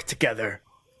work together.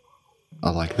 I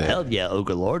like that. Hell yeah,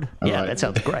 Ogre Lord. All Yeah, right. that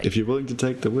sounds great. If you're willing to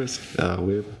take the risk,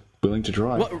 we're willing to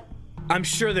drive. What? I'm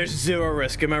sure there's zero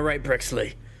risk. Am I right,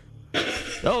 Brixley?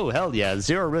 Oh, hell yeah,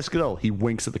 zero risk at all. He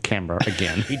winks at the camera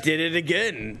again. He did it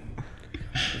again.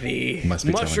 The Must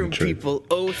be telling mushroom the truth. people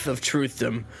oath of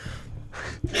truthdom.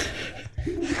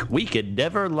 We could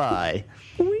never lie.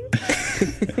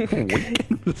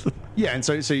 Yeah, and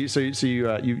so you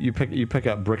pick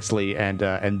up Brixley,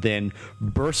 and then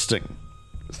bursting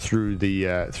through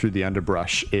the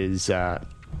underbrush is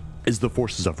the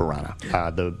forces of Verana,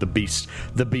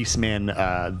 the beastmen,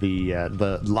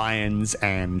 the lions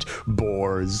and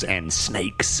boars and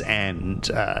snakes and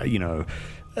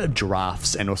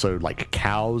giraffes, and also like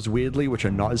cows, weirdly, which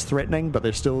are not as threatening, but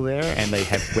they're still there and they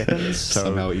have weapons. So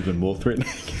Somehow even more threatening.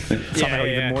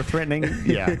 even more threatening.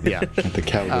 Yeah. The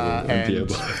cow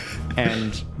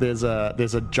and there's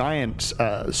a giant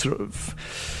sort of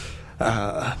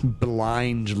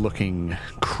blind-looking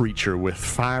creature with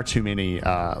far too many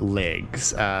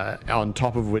legs, on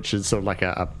top of which is sort of like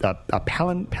a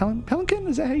pelican.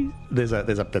 Is that how you? There's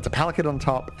a pelican on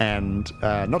top, and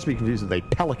not to be confused with a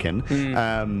pelican.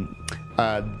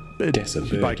 That's a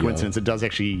bird, by coincidence, it does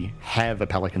actually have a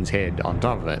pelican's head on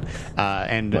top of it.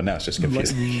 And Well, now it's just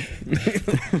confusing.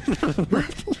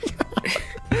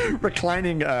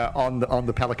 reclining on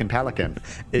the pelican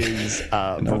is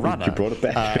Verana. you brought it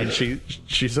back. And she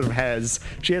sort of has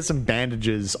some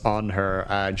bandages on her.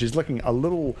 And she's looking a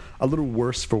little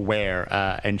worse for wear.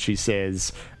 And she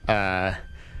says, Get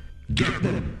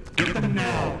them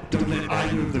now. Don't let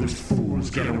either of those fools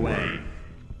get away.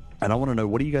 and I want to know,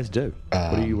 what do you guys do?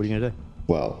 What are you gonna do?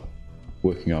 Well,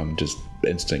 working on just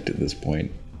instinct at this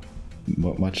point,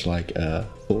 much like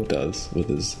Thor does with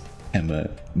his hammer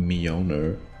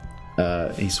Mjolnir.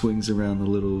 He swings around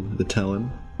the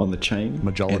talon on the chain,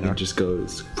 Mjolnir. and then just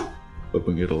goes,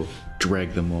 hoping it'll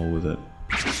drag them all with it.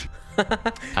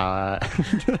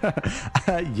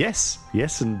 Yes,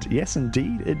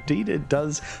 indeed, it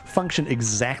does function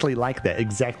exactly like that,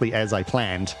 exactly as I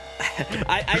planned.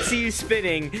 I see you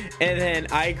spinning, and then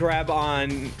I grab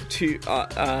on to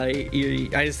you.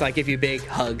 I just like give you a big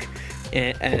hug,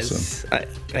 and as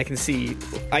I can see,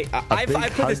 I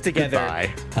put this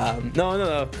together.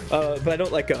 No, but I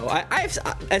don't let go.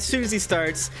 As soon as he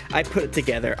starts, I put it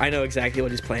together. I know exactly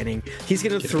what he's planning. He's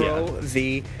gonna throw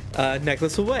the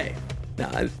necklace away.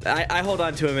 I hold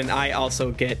on to him, and I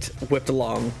also get whipped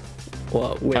along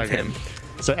with him.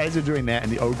 So as you're doing that,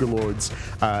 and the Ogre Lord's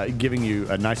giving you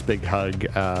a nice big hug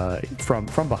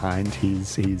from behind,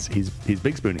 he's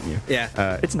big spooning you.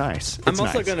 Yeah. It's nice. I'm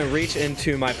also going to reach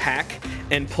into my pack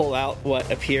and pull out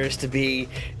what appears to be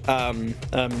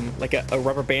like a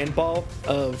rubber band ball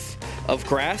of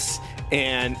grass,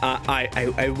 and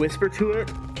I whisper to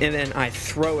it, and then I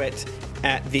throw it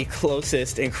at the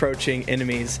closest encroaching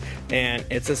enemies, and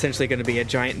it's essentially going to be a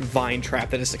giant vine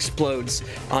trap that just explodes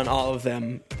on all of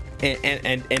them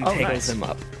and tangles them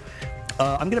up.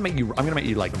 I'm gonna make you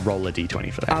like roll a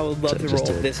d20 for that. I would love to roll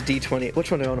this d20. Which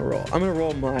one do I want to roll? I'm going to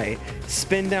roll my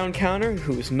spin down counter,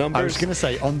 whose numbers. I was gonna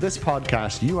say, on this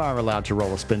podcast, you are allowed to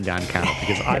roll a spin down counter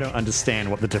because I don't understand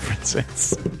what the difference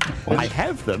is. I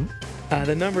have them.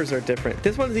 The numbers are different.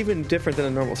 This one's even different than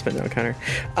a normal spin down counter.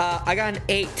 I got an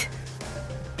 8.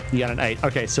 You got an 8.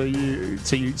 Okay, so you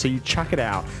chuck it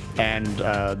out, and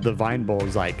the vine ball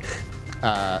is like,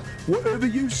 whatever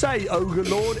you say, Ogre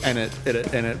Lord, and it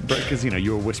because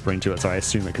you were whispering to it, so I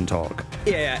assume it can talk.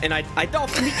 Yeah, and I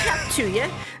doff me cap to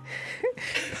you.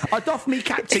 I doff me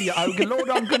cap to you, Ogre Lord.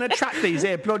 I'm gonna trap these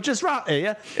here blodgers right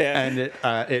here. Yeah. And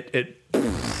it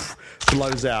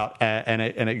blows out,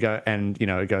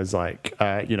 it goes like,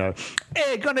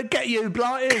 "Hey, gonna get you,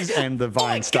 blighters!" And the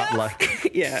vines start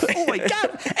like, Yeah. "Oh my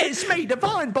god, it's me, the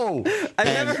vine ball!" I've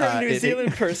never heard a New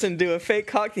Zealand person do a fake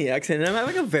Cockney accent, and I'm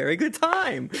having a very good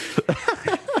time.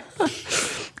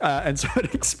 And so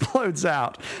it explodes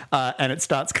out, and it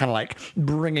starts kind of like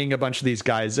bringing a bunch of these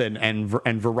guys in, and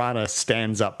Verana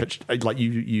stands up. Like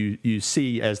you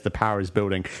see as the power is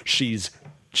building, she's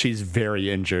very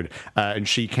injured, and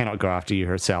she cannot go after you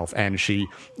herself. And she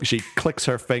clicks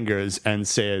her fingers and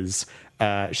says,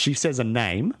 she says a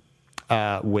name,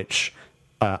 which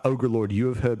Ogre Lord, you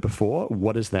have heard before.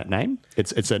 What is that name?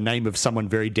 It's a name of someone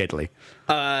very deadly.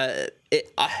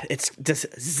 It's just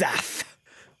Zath.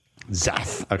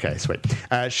 Zath. Okay, sweet.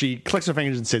 She clicks her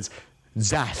fingers and says,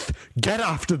 "Zath, get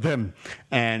after them!"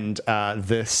 And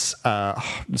this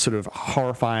sort of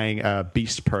horrifying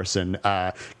beast person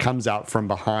comes out from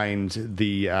behind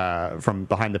the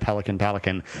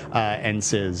pelican and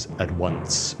says, "At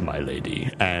once, my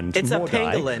lady." And It's Mordai, a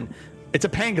pangolin. It's a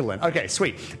pangolin. Okay,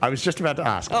 sweet. I was just about to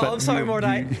ask. Oh, but I'm sorry,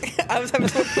 Mordai. I was having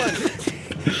so much fun.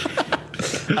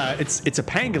 It's a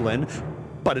pangolin,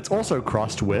 but it's also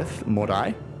crossed with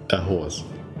Mordai. A horse.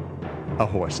 A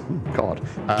horse. God.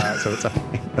 So it's a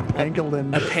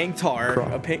pangolin. A pangtar.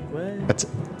 What?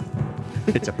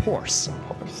 It's a horse.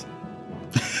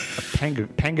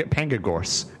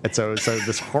 Pangagorse. So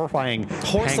this horrifying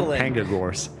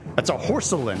Pangagorse. It's a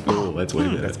horselin. Oh, that's way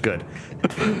better. That's good.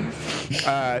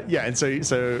 And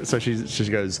so she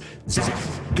goes,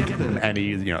 "Get them," and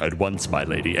he, "At once, my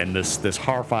lady." And this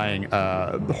horrifying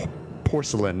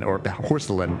porcelain or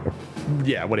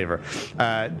whatever,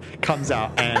 comes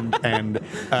out and I'm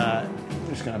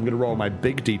gonna roll my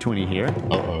big D20 here.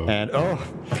 Uh-oh. And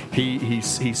he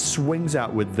swings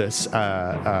out with this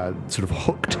sort of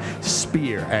hooked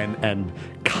spear and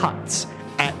cuts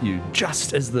at you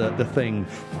just as the thing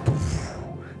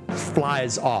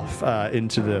flies off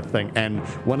into the thing, and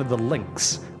one of the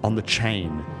links on the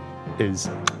chain is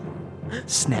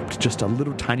snapped just a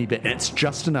little tiny bit, and it's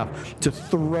just enough to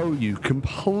throw you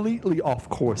completely off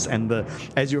course. And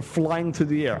as you're flying through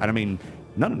the air, and I mean,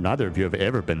 neither of you have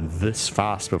ever been this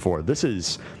fast before. This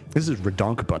is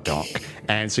redonk-badonk.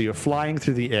 And so you're flying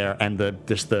through the air, and the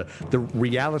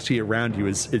reality around you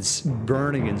is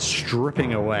burning and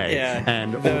stripping away. Yeah.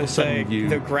 And all of a sudden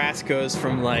the grass goes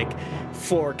from like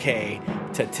 4K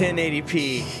to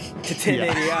 1080p to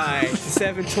 1080i to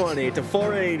 720 to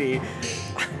 480.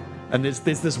 And there's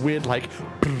this weird like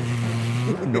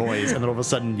noise, and then all of a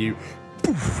sudden you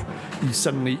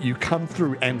come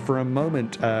through, and for a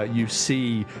moment you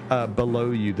see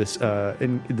below you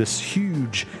this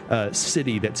huge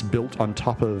city that's built on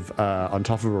top of a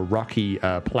rocky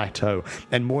plateau.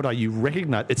 And Mordai, you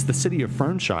recognize it's the city of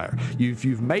Fernshire.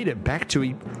 You've made it back to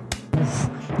you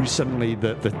suddenly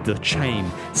the chain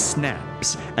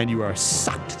snaps, and you are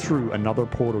sucked through another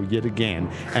portal yet again,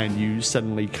 and you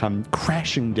suddenly come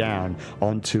crashing down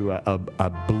onto a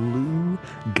blue,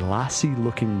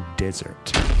 glassy-looking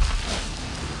desert.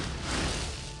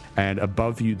 And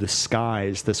above you, the sky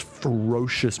is this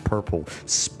ferocious purple,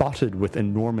 spotted with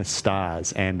enormous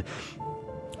stars, and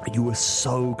you were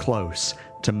so close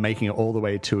to making it all the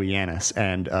way to Iannis,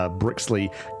 and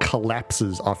Brixley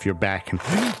collapses off your back. And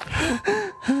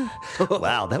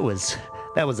wow, that was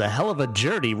a hell of a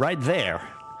journey right there.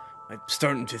 I'm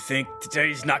starting to think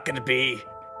today's not going to be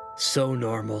so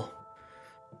normal.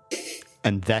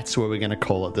 And that's where we're going to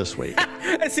call it this week.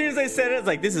 As soon as I said it, I was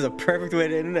like, this is a perfect way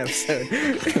to end an episode.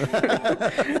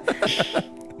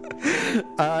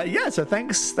 So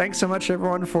thanks so much,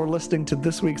 everyone, for listening to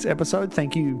this week's episode.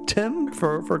 Thank you, Tim,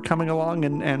 for coming along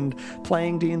and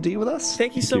playing D&D with us.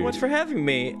 Thank you so much for having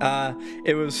me.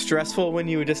 It was stressful when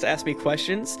you would just ask me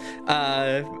questions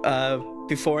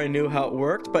before I knew how it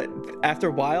worked, but after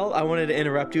a while, I wanted to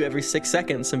interrupt you every 6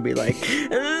 seconds and be like,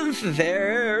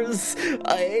 there's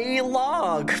a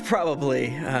log,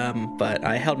 probably. But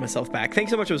I held myself back.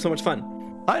 Thanks so much. It was so much fun.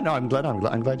 I know. I'm glad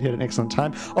you had an excellent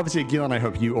time. Obviously, Gillian, I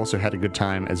hope you also had a good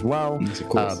time as well. Yes, of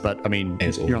course. But I mean,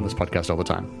 you're on this podcast all the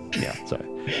time. Yeah. So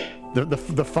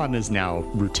the fun is now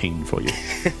routine for you.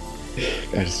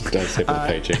 I just hit the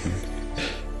paycheck.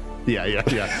 Yeah.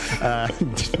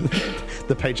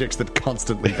 The paychecks that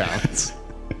constantly bounce.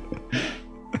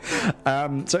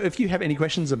 So if you have any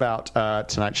questions about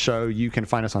tonight's show, you can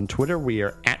find us on Twitter. We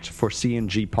are at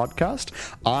 @4CNG Podcast.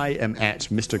 I am at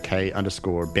Mr.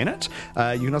 K_Bennett.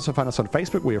 You can also find us on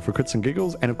Facebook. We are For Crits and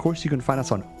Giggles. And of course, you can find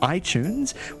us on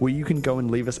iTunes, where you can go and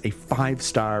leave us a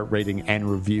 5-star rating and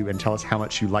review and tell us how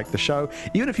much you like the show.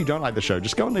 Even if you don't like the show,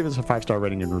 just go and leave us a 5-star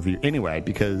rating and review anyway,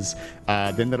 because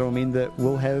then that'll mean that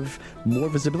we'll have more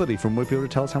visibility from more people to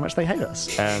tell us how much they hate us.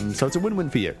 So it's a win-win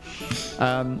for you.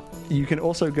 You can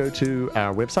also go to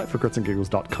our website,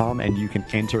 forcritsandgiggles.com, and you can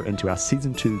enter into our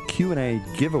Season 2 Q&A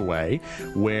giveaway,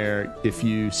 where if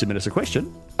you submit us a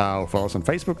question, or follow us on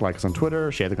Facebook, like us on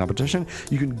Twitter, share the competition,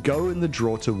 you can go in the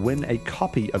draw to win a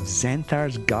copy of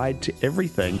Xanthar's Guide to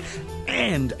Everything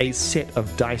and a set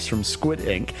of dice from Squid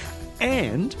Ink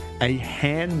and a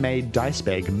handmade dice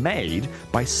bag made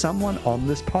by someone on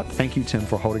this pod. Thank you, Tim,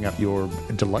 for holding up your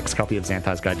deluxe copy of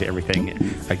Xanthar's Guide to Everything.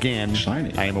 Again,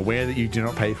 shiny. I am aware that you do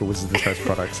not pay for Wizards of the Coast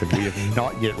products, and we have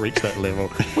not yet reached that level.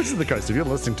 Wizards of the Coast, if you're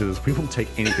listening to this, we will take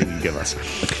anything you give us.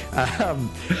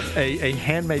 A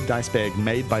handmade dice bag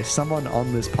made by someone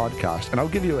on this podcast. And I'll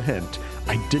give you a hint.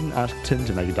 I didn't ask Tim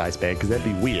to make a dice bag because that'd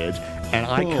be weird, and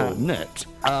I can't knit.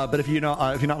 But if you're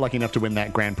not lucky enough to win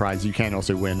that grand prize, you can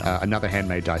also win another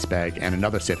handmade dice bag and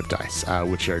another set of dice,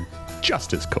 which are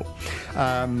just as cool.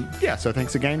 So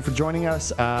thanks again for joining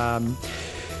us.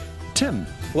 Tim.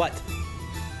 What?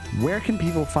 Where can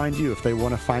people find you if they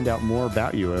want to find out more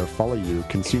about you or follow you,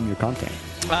 consume your content?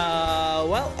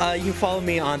 You can follow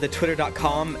me on the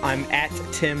twitter.com. I'm at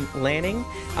Tim Lanning.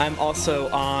 I'm also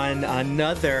on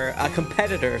a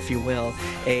competitor, if you will,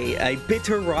 a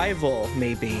bitter rival,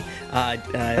 maybe.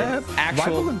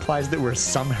 Rival implies that we're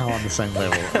somehow on the same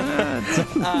level.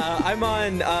 I'm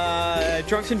on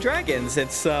Drunks and Dragons.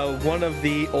 It's one of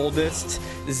the oldest,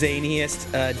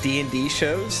 zaniest D&D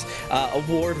shows.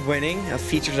 Award-winning,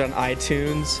 featured on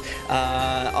iTunes.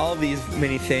 All these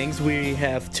many things. We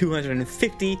have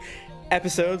 250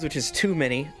 episodes, which is too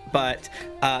many. But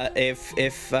if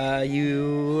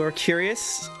you are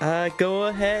curious, go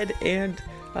ahead and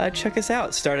check us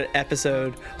out. Start at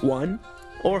episode 1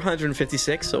 or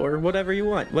 156 or whatever you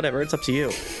want. Whatever, it's up to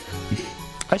you.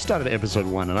 I started at episode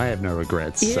 1 and I have no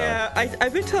regrets. Yeah, so.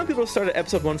 I've been telling people to start at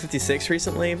episode 156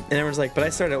 recently, and everyone's like, but I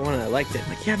started at 1 and I liked it. I'm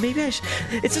like, yeah, maybe I should.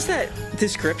 It's just that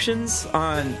descriptions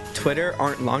on Twitter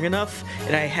aren't long enough,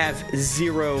 and we have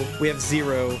zero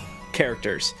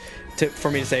characters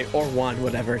for me to say, or 1,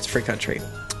 whatever, it's free country.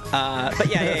 But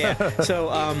yeah. So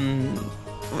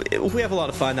we have a lot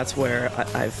of fun. That's where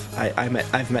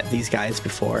I've met these guys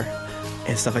before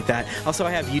and stuff like that. Also,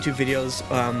 I have YouTube videos.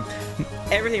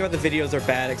 Everything about the videos are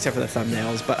bad except for the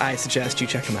thumbnails, but I suggest you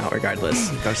check them out regardless.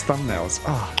 Those thumbnails.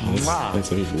 Oh, wow.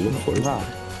 That's what people look for. Wow.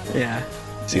 Yeah.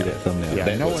 See that thumbnail?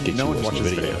 Yeah, no one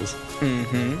watches videos.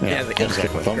 Mm-hmm. Yeah, I just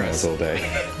get thumbnails all day.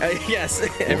 Yes,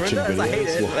 everyone does. I hate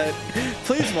it, but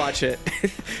please watch it.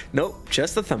 Nope,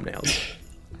 just the thumbnails.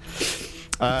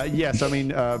 Yes, I mean,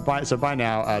 by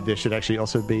now there should actually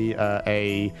also be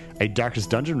a Darkest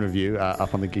Dungeon review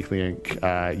up on the Geekly Inc.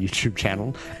 YouTube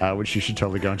channel, which you should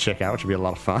totally go and check out, which would be a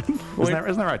lot of fun. Isn't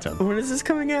that right, Tim? When is this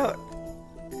coming out?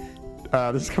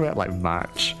 This is coming out like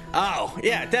March. Oh,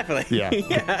 yeah, definitely. Yeah.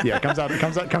 This comes out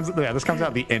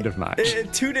at the end of March.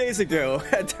 2 days ago,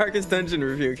 a Darkest Dungeon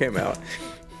review came out.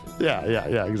 Yeah,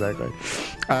 exactly.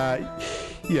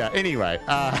 Anyway,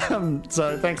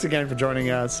 so thanks again for joining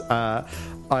us.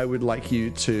 I would like you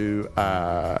to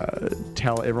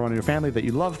tell everyone in your family that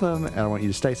you love them, and I want you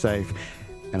to stay safe.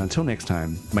 And until next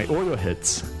time, may all your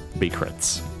hits be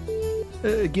crits.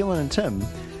 Gillen and Tim,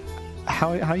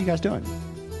 how are you guys doing?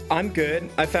 I'm good.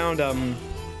 I found I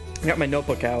got my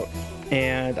notebook out,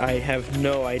 and I have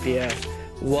no idea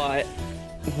what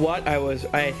I was.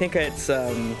 I think it's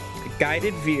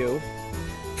Guided View,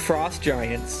 Frost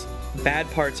Giants, Bad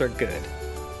Parts Are Good.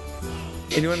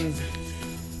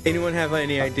 Anyone have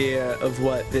any idea of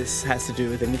what this has to do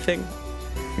with anything?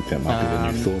 I think that might be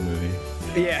the new Thor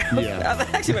movie. Yeah. That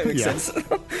actually might make sense.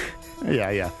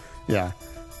 Yeah.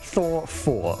 Thor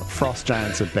 4, Frost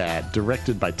Giants Are Bad,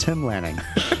 directed by Tim Lanning.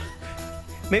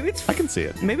 I can see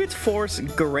it. Maybe it's Force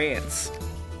Grants.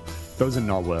 Those are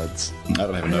not words. I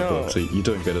don't have a notebook, so you're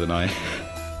doing better than I.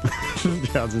 I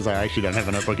was gonna say, I actually don't have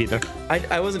a notebook either.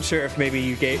 I wasn't sure if maybe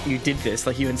you did this,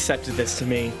 like you incepted this to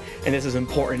me, and this is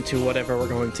important to whatever we're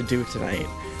going to do tonight.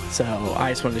 So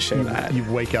I just wanted to share that. You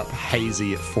wake up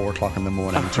hazy at 4 o'clock in the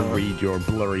morning to read your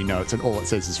blurry notes, and all it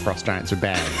says is Frost Giants Are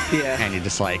Bad. Yeah. And you're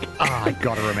just like, I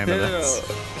gotta remember this.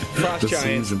 Frost This Giants.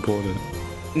 seems important.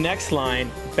 Next line,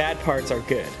 Bad Parts Are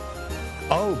Good.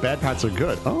 Oh, Bad Parts Are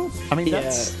Good. Oh, I mean,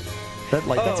 that's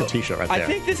a t-shirt right there. I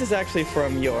think this is actually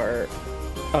from your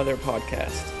other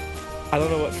podcast. I don't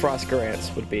know what Frost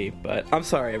Garance would be, but I'm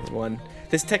sorry, everyone.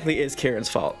 This technically is Kieran's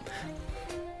fault.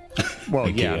 Well,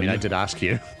 yeah, I mean, Again. I did ask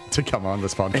you to come on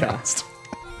this podcast.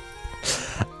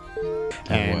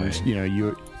 And, way. you know,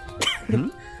 you... Hmm?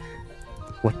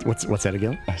 What's that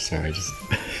again? I'm sorry, I just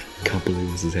can't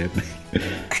believe this is happening.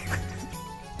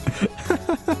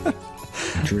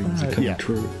 My dreams are coming yeah.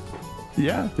 true.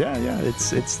 Yeah.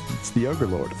 It's the Ogre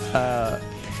Lord.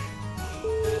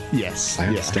 Yes. I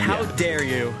understand. How dare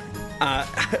you?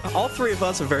 All three of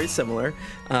us are very similar.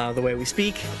 The way we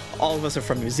speak, all of us are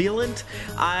from New Zealand.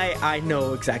 I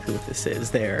know exactly what this is.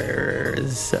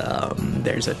 There's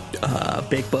a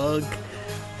big bug.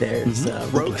 There's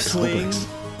rope swing.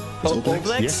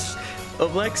 Oblex? Yes.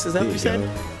 Oblex, is that what you you said?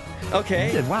 go.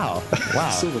 Okay. Yeah, wow.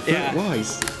 Silver foot, Yeah.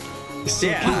 wise. He's so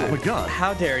Yeah. Oh my god.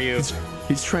 How dare you?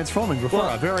 He's transforming before Well,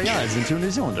 our very eyes into a New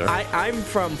Zealander. I'm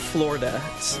from Florida,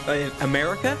 in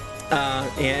America,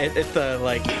 and it's the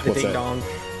What's ding that? dong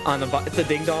on the it's the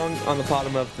ding dong on the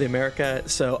bottom of the America.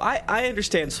 So I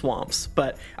understand swamps,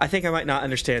 but I think I might not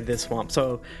understand this swamp.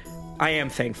 So I am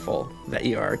thankful that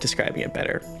you are describing it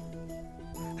better.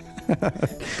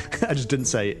 I just didn't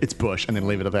say it's bush and then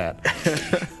leave it at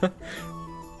that.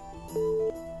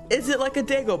 Is it like a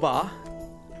Dagobah?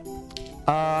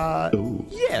 Ooh.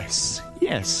 Yes,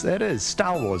 that is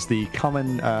Star Wars, the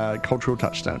common cultural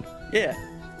touchstone. Yeah.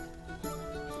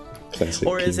 Classic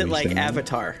Or is it Kiwi like thing.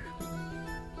 Avatar?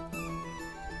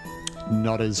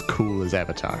 Not as cool as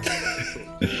Avatar.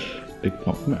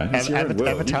 Oh, no, it's your own world. You can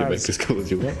Avatar make is- as cool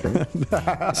as you want,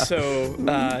 bro. So, to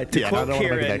Yeah, I quote don't wanna make it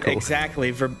Kieran that cool.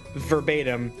 exactly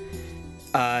verbatim,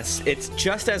 it's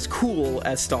just as cool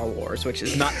as Star Wars, which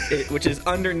is not, which is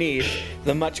underneath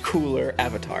the much cooler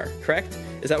Avatar. Correct?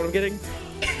 Is that what I'm getting?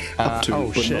 Up to,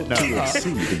 oh, but shit, not no. to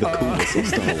exceed the coolness of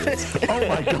Star Wars. Oh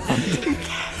my god.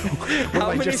 What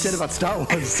I many just said about Star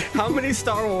Wars. How many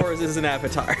Star Wars is an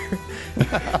Avatar?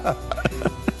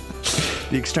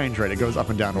 The exchange rate, it goes up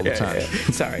and down all the time.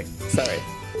 Sorry.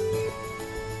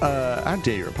 How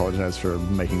dare you apologize for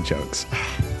making jokes?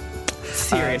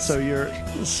 Serious. So you're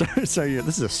this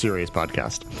is a serious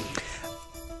podcast.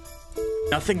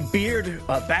 Nothing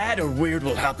bad or weird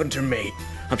will happen to me,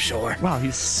 I'm sure. Wow,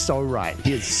 he's so right.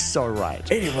 He is so right.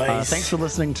 Anyways. Thanks for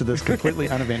listening to this completely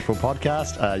uneventful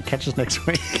podcast. Catch us next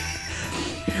week.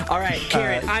 All right,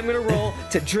 Kieran, I'm gonna roll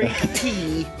to drink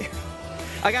tea.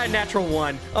 I got a natural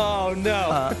 1. Oh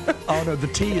no. Oh no, the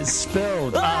tea is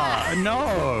spilled. Ah,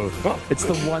 no. It's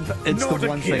the one. It's Not the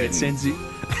one thing. again. It sends you.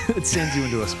 It sends you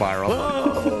into a spiral.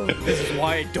 Oh, this is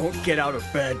why I don't get out of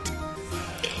bed.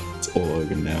 It's all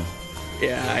ogre now.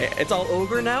 Yeah, it's all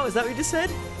ogre now? Is that what you just said?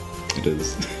 It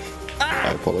is.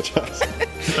 I apologize.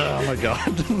 Oh my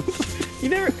god. You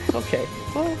never. Okay.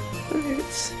 Well,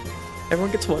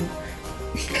 everyone gets one.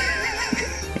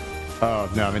 Oh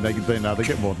no, I mean they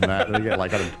get more than that. They get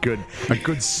like a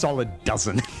good solid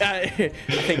dozen. I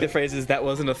think the phrase is "that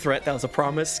wasn't a threat, that was a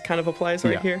promise" kind of applies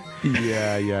right here.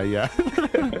 Yeah.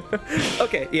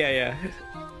 Okay. Yeah.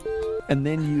 And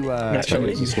then you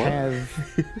Naturally. you have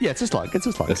it's a slug. It's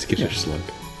a slug. Let's get your slug.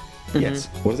 Yes.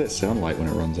 What does that sound like when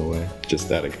it runs away?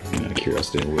 Just out of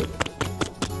curiosity and will.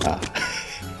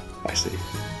 I see.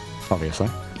 Obviously.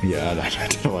 Yeah, I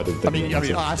don't know. I didn't think of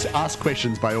that. ask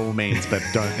questions by all means, but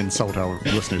don't insult our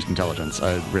listeners' intelligence.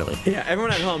 Really. Yeah.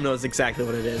 Everyone at home knows exactly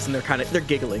what it is, and they're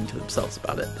giggling to themselves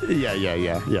about it. Yeah.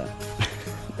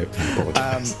 I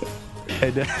apologize.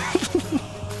 And,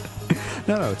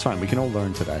 no, it's fine. We can all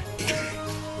learn today.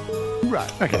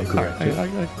 Right. Okay. Oh, correct, all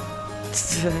right.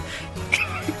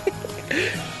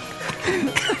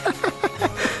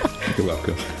 You're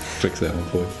welcome. Fix that one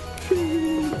for you.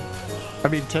 I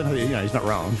mean, technically, he's not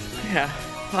wrong. Yeah.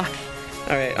 All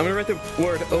right, I'm gonna write the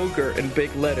word ogre in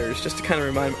big letters just to kind of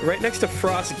remind me. Right next to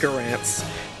Frost Garance.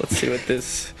 Let's see what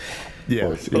this. Yeah.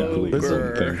 Or equally Ogre.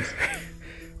 certain things.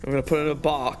 I'm gonna put it in a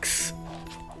box.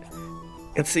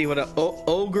 Let's see what a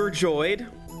ogre joyed.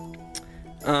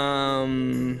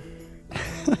 I'm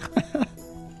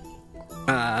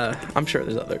sure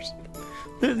there's others.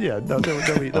 Yeah. No,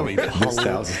 there'll be There's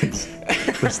thousands.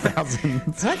 There's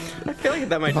thousands. I feel like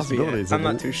that might just be Possibilities. it. I'm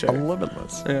not too Are sure.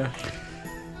 limitless. Yeah.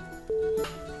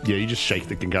 Yeah, you just shake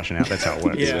the concussion out. That's how it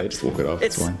works. Yeah. Yeah, just walk it off.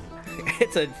 It's fine.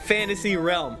 It's a fantasy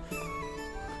realm.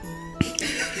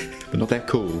 But not that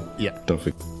cool. Yeah. Don't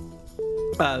forget.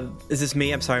 Is this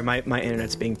me? I'm sorry, my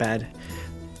internet's being bad.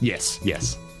 Yes.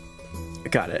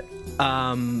 Got it.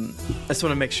 I just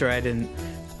want to make sure I didn't.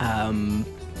 I'm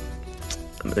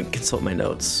gonna consult my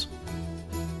notes.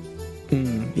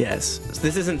 Yeah, Yes.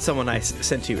 This isn't someone I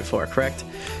sent to you before, correct?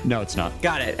 No, it's not.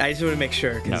 Got it. I just want to make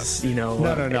sure, because, No,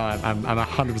 I'm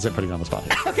 100% putting you on the spot.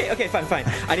 Okay, fine.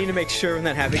 I need to make sure when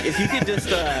that happens. If you could just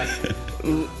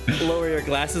lower your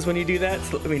glasses when you do that,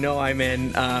 so let me know I'm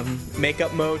in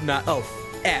makeup mode, not... Oh,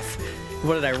 F.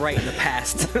 What did I write in the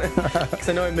past? Because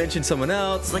I know I mentioned someone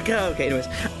else. Like, oh, okay, anyways.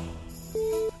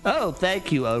 Oh,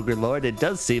 thank you, Ogre Lord. It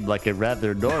does seem like a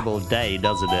rather normal day,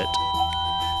 doesn't it?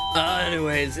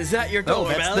 Anyways, is that your Oh,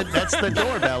 doorbell? that's the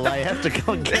doorbell. I have to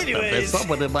go get them. There's Anyways.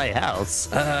 someone in my house.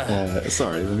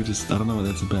 Sorry, let me just. I don't know what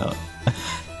that's about.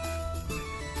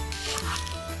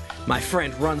 My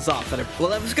friend runs off. And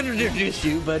I was going to introduce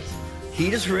you, but he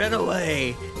just ran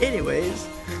away. Anyways.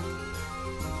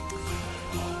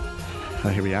 Oh,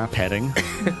 here we are, petting.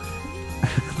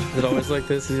 Is it always like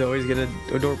this? Is he always get a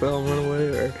doorbell and run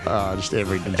away? Or Just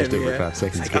every yeah. 5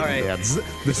 seconds. It's like, all right. Yeah, this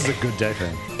is a good day for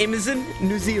him. Amazon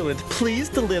New Zealand, please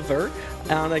deliver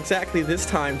on exactly this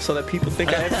time so that people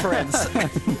think I have friends.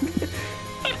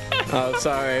 Oh,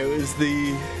 sorry. It was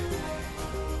the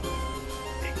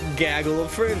gaggle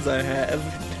of friends I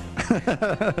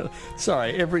have.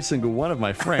 Sorry, every single one of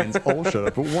my friends all showed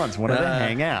up at once, wanted to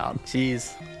hang out.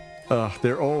 Jeez.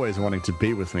 They're always wanting to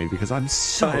be with me because I'm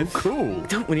so cool.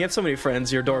 When you have so many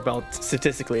friends, your doorbell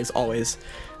statistically is always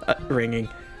ringing.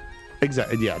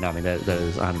 Exactly. Yeah, no, I mean, that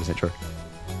is 100% true.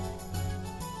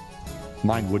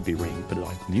 Mine would be ringing, but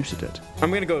I muted it. I'm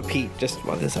going to go pee just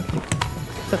while this happens.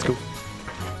 That's cool.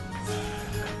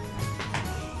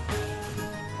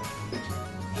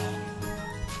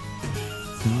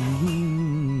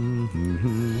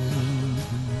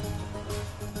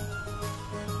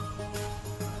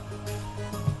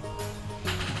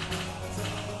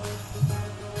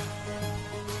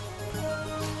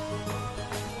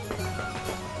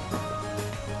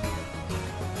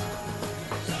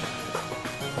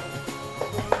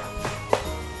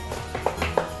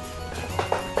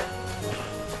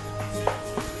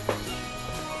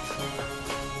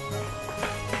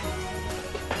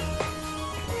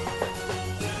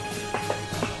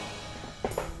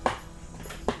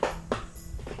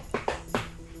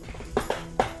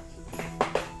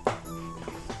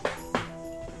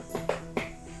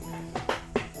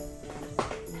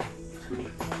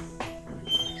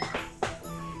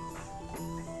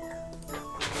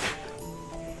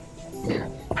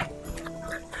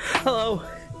 Hello.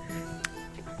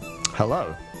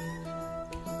 Hello.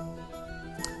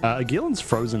 Gillen's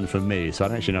frozen for me, so I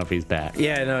don't actually know if he's back.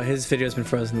 Yeah, no, his video's been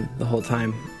frozen the whole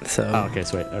time, so Oh, okay,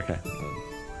 sweet. Okay.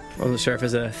 I wasn't sure if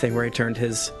there's a thing where he turned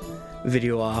his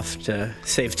video off to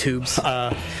save tubes.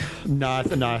 No,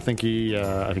 I think he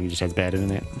just has bad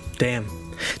internet. Damn.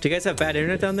 Do you guys have bad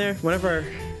internet down there? Whenever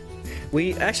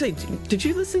we actually, did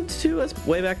you listen to us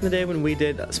way back in the day when we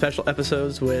did special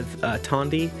episodes with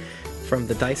Tondi from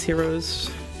the Dice Heroes?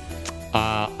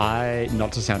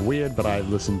 Not to sound weird, but I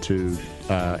listened to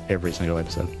every single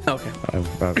episode. Okay.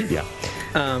 Yeah.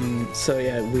 So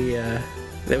yeah, we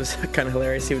it was kind of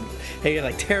hilarious. He had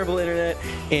like terrible internet,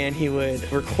 and he would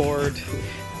record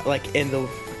like in the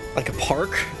like a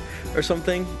park or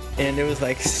something, and it was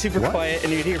like super quiet,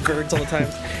 and you'd hear birds all the time.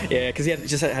 Yeah, because he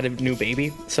just had a new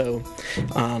baby, so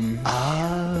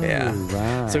yeah.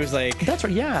 Right. So it was like That's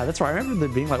right. Yeah, that's right. I remember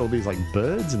there being like all these like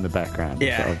birds in the background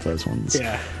of those ones.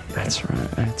 yeah. That's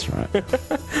right. That's right.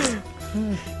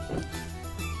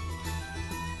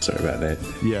 Sorry about that.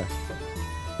 Yeah.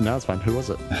 No, it's fine. Who was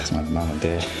it? That's my mum and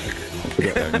dad. I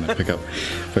forgot they were going to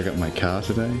pick up my car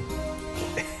today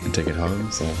and take it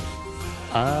home. So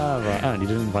Right. Oh, and you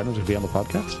didn't invite them to be on the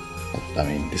podcast? I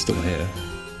mean, they're still here.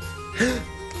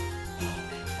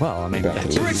 Well, I mean, About to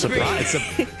that's a leave. surprise.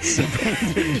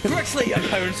 Brixley, your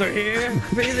parents are here.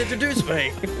 Please introduce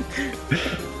me.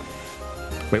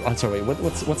 Wait, I'm sorry.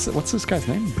 What's this guy's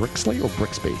name? Brixley or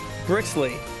Brixby?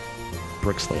 Brixley.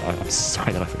 Brixley. I'm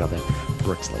sorry that I forgot that.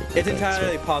 Brixley. It's Okay,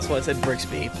 entirely sweet. possible I said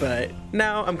Brixby, but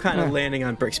now I'm kind of landing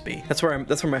on Brixby. That's where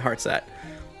my heart's at.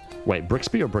 Wait,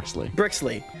 Brixby or Brixley?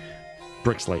 Brixley.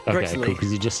 Brixley. Okay, Brixley. cool.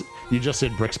 Because you just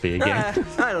said Brixby again.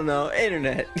 I don't know.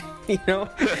 Internet. You know?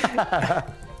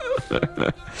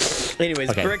 Anyways,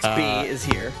 Okay, Brixby is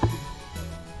here.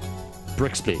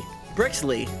 Brixby.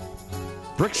 Brixley.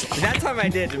 Brixley. That time I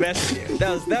did message you.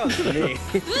 That was me.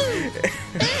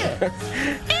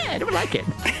 I don't like it.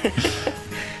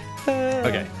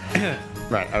 Okay.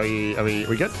 Right. Are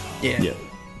we good? Yeah.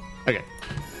 Okay.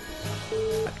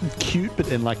 Cute, but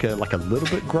in like a little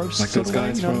bit gross. Like sort those of way,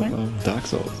 guys you know from what I mean? Dark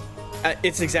Souls.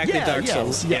 It's exactly Dark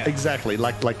Souls. Yeah, exactly.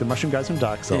 Like the mushroom guys from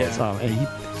Dark Souls. Yeah. And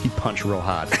he punched real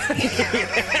hard.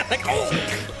 Like,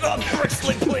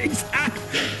 Bristling, please.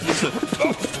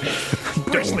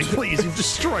 Bristling, please, you've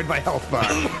destroyed my health bar.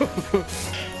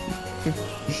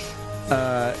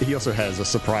 He also has a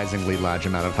surprisingly large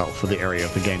amount of health for the area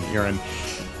of the game that you're in.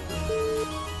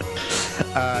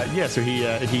 So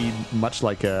he much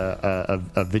like a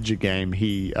Vidya game,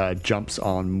 he jumps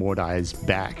on Mordai's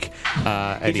back.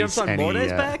 He jumps on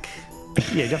Mordai's back?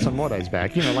 Yeah, he jumps on Mordai's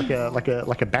back. You know, like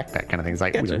a backpack kind of thing. It's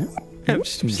like, I'm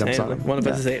just saying, one of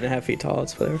us is 8.5 feet tall.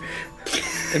 It's whatever.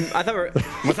 And I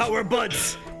thought we're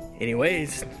buds.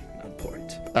 Anyways, not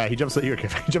important. He jumps on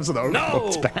the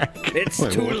Overlord's back. It's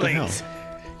Wait, too what the late. hell?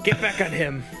 Get back on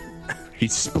him. He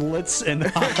splits in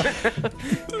half.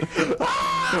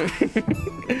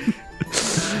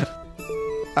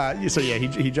 He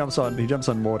jumps on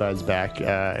Mordai's back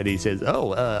and he says,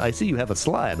 "Oh, I see you have a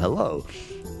slime. Hello."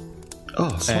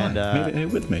 Oh, slime. Made it here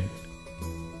with me.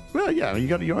 Well, yeah,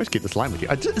 you always keep the slime with you.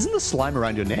 Isn't the slime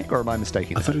around your neck, or am I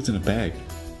mistaken? I thought it was in a bag.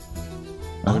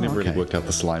 I never really okay. worked out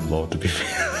the slime law, to be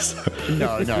fair. So.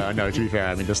 No. To be fair,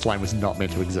 I mean the slime was not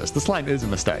meant to exist. The slime is a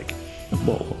mistake.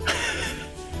 Whoa.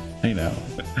 Hey now.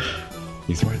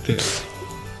 He's right there.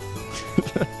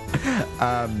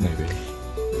 Maybe.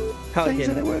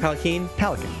 Pelican.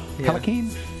 Palaquin.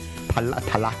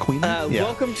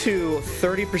 Welcome to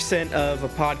 30% of a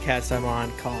podcast I'm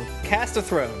on called Cast of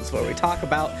Thrones, where we talk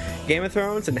about Game of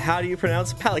Thrones and how do you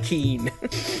pronounce Pelican.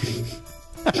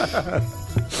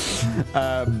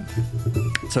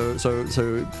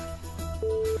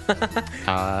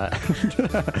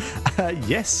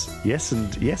 Yes,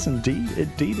 indeed,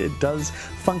 it does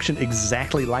function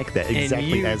exactly like that,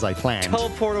 exactly as I planned.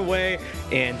 Teleport away,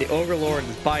 and the Overlord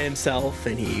is by himself,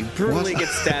 and he brutally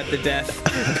gets stabbed to death.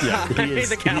 He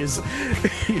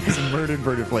is murdered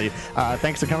vertically.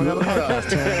 Thanks for coming on the podcast,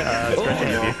 Tim.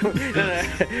 It's great to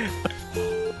have you.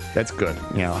 That's good.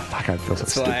 Yeah, fuck, I feel so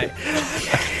stupid.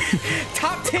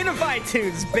 Top 10 of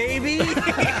iTunes, baby.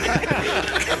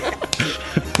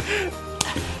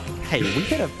 Hey, we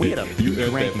had a peak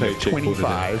ranking of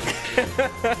 25.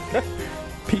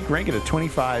 Peak ranking of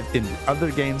 25 in the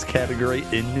other games category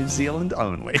in New Zealand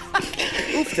only.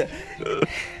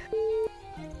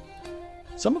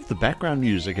 Some of the background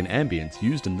music and ambience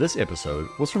used in this episode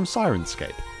was from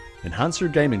Sirenscape. Enhance your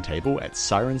gaming table at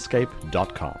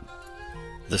sirenscape.com.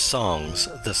 The songs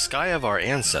The Sky of Our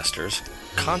Ancestors,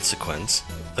 Consequence,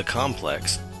 The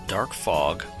Complex, Dark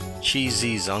Fog,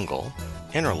 Cheesy Zungle,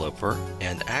 Interloper,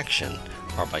 and Action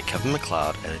are by Kevin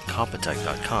MacLeod at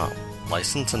Incompetech.com.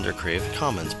 Licensed under Creative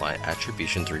Commons by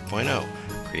Attribution 3.0.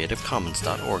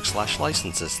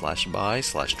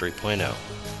 CreativeCommons.org/licenses/by/3.0.